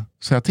gjorde jag?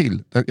 Så jag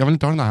till. Jag vill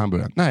inte ha den här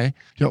hamburgaren. Nej,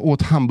 jag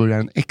åt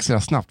hamburgaren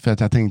extra snabbt för att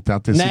jag tänkte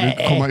att det skulle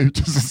komma ut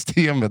ur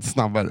systemet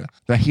snabbare.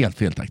 Det är helt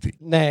fel taktik.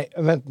 Nej,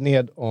 vänt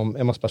ned om.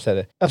 Jag måste bara säga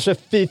det. Alltså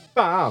fy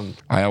fan.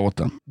 Ja, jag åt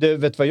den. Du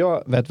vet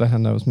vad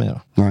hände hos mig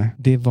då? Nej.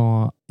 Det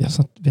var,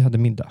 vi hade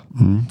middag.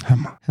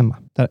 Hemma.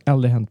 Det har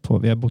aldrig hänt på,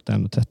 vi har bott där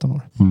ändå 13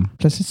 år.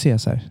 Plötsligt ser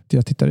jag så här,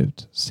 jag tittar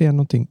ut. Ser jag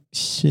någonting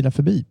kila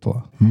förbi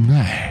på.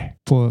 Nej.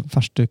 På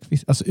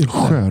farstukvist. Alltså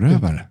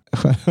sjörövare.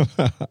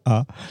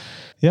 Ja.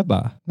 Jag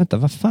bara, vänta,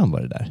 vad fan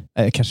var det där?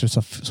 Jag kanske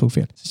såg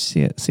fel.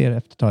 Ser efter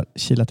ett tag,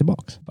 kila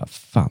tillbaks. Bara,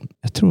 fan,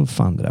 jag tror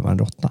fan det där var en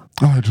råtta.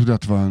 Ja, jag trodde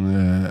att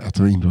det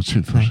var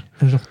inbrottstjuv först. Nej,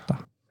 en råtta.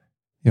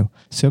 Jo.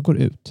 Så jag går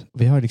ut.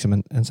 Vi har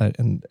liksom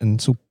en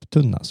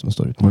soptunna som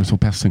står ute. Var det så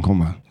pesten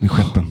kommer i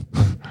skeppen?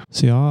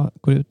 Så jag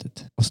går ut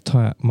dit. Och så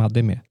tar jag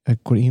Madde med. Jag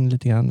går in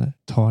lite grann.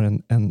 Tar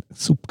en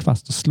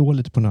sopkvast och slår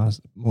lite på några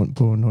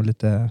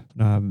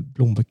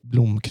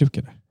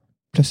blomkrukor.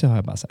 Plötsligt har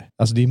jag bara så här.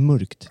 Alltså det är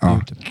mörkt.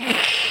 Ja.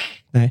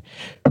 Nej.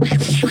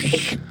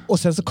 Och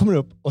sen så kommer det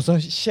upp och så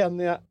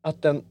känner jag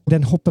att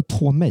den hoppar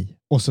på mig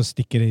och så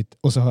sticker det hit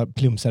och så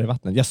plumsar i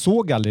vattnet. Jag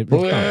såg aldrig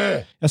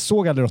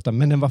råttan,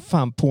 men den var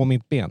fan på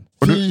mitt ben.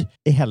 Fy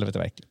i helvete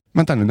verkligen.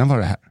 Vänta nu, när var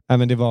det här? Nej,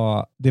 men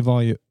det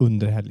var ju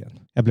under helgen.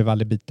 Jag blev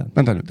aldrig biten.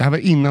 Vänta nu, det här var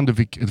innan du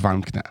fick ett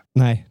varmt knä?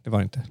 Nej, det var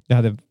det inte. Jag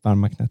hade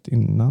varma knät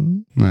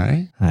innan.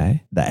 Nej.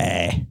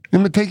 Nej,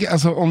 men tänk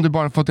alltså om du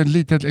bara fått ett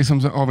litet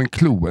liksom, av en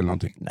klo eller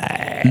någonting.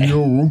 Nej.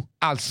 Jo.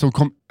 Alltså,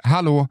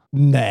 hallå?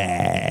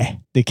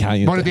 Nej, det kan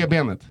ju var inte. Var det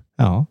benet?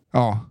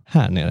 Ja.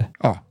 Här nere?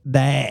 Ja.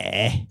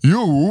 Nej.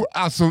 Jo,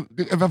 alltså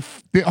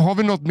har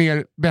vi något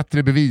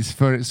bättre bevis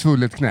för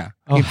svullet knä?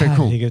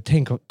 Infektion. Herregud,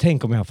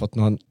 tänk om jag har fått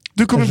någon...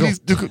 Du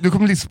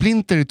kommer bli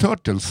Splinter i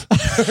Turtles.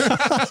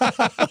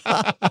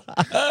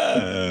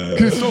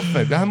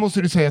 Kristoffer, det här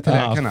måste du säga till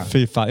läkarna.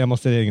 Fy fan, jag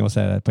måste ringa och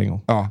säga det på en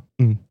gång. Ja.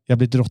 Jag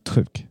blir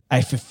råttsjuk.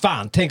 Nej för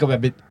fan, tänk om jag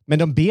blir... Men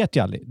de vet ju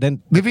aldrig.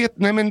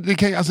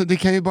 Det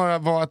kan ju bara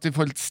vara att du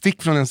får ett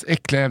stick från ens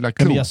äckliga jävla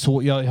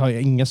klo. Jag har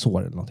inga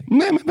sår eller någonting.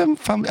 Nej men vem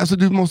fan, alltså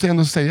du måste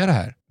ändå säga det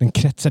här. Den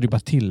kretsar ju bara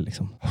till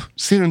liksom.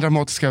 Ser du den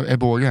dramatiska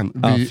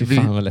bågen?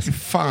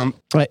 Fan.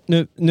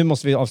 Nej, nu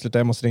måste vi avsluta,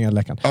 jag måste ringa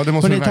läkaren. Ja, det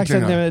måste du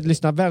verkligen göra. Tack för att ni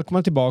lyssnade.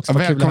 Välkomna tillbaks. Ja,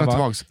 välkomna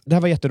tillbaks. Det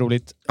här var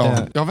jätteroligt. Ja,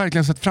 jag har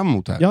verkligen sett fram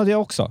emot det här. Ja, det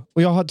också.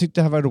 Och jag har tyckt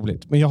det här var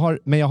roligt.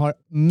 Men jag har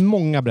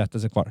många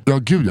berättelser kvar. Ja,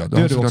 gud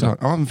ja. Du också.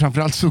 Ja, men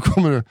framförallt så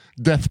kommer du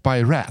Death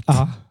by Rat.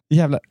 Ja,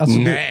 jävlar. Alltså,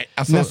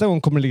 alltså... Nästa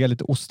gång kommer det ligga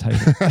lite ost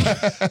här.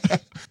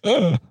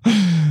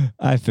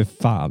 Nej, för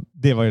fan.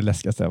 Det var ju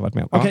läskigaste jag varit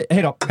med om. Okej,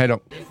 hej då. Hej då.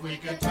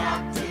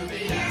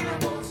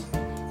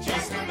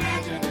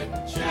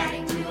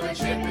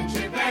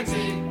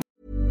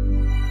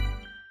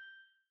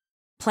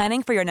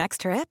 Planning for your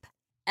next trip?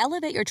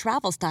 Elevate your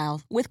travel style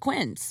with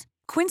Quince.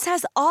 Quince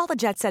has all the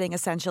jet-setting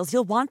essentials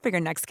you'll want for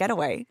your next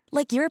getaway,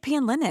 like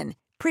European linen,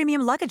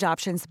 premium luggage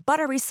options,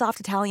 buttery soft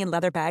Italian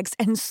leather bags,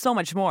 and so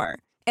much more.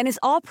 And is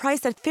all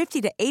priced at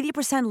 50 to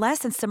 80% less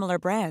than similar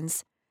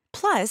brands.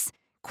 Plus,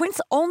 Quince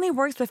only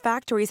works with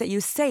factories that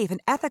use safe and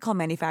ethical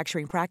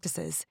manufacturing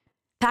practices.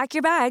 Pack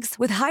your bags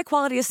with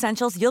high-quality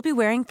essentials you'll be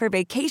wearing for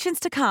vacations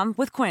to come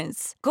with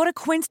Quince. Go to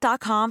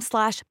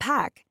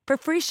quince.com/pack for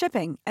free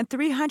shipping and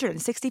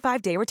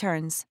 365-day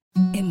returns.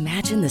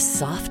 Imagine the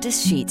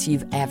softest sheets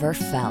you've ever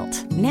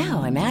felt.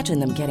 Now imagine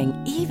them getting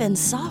even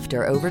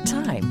softer over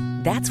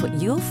time. That's what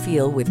you'll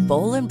feel with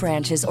Boll &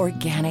 Branch's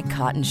organic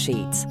cotton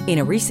sheets. In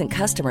a recent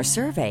customer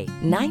survey,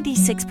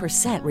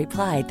 96%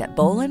 replied that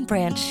Boll &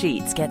 Branch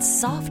sheets get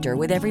softer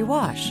with every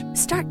wash.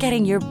 Start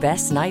getting your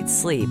best night's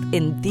sleep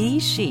in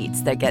these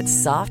sheets that get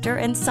softer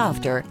and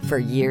softer for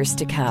years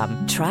to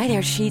come. Try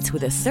their sheets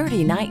with a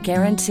 30-night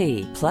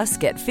guarantee. Plus,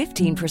 get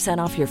 15%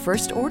 off your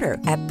first order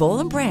at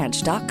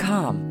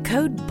bollandbranch.com.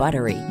 Code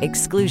BUTTERY.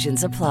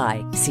 Exclusions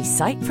apply. See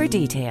site for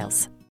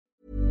details.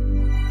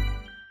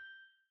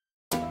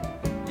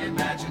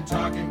 Imagine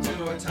talking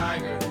to a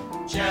tiger,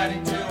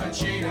 chatting to a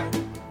cheetah.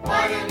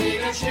 Why do you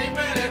need a sheep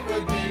in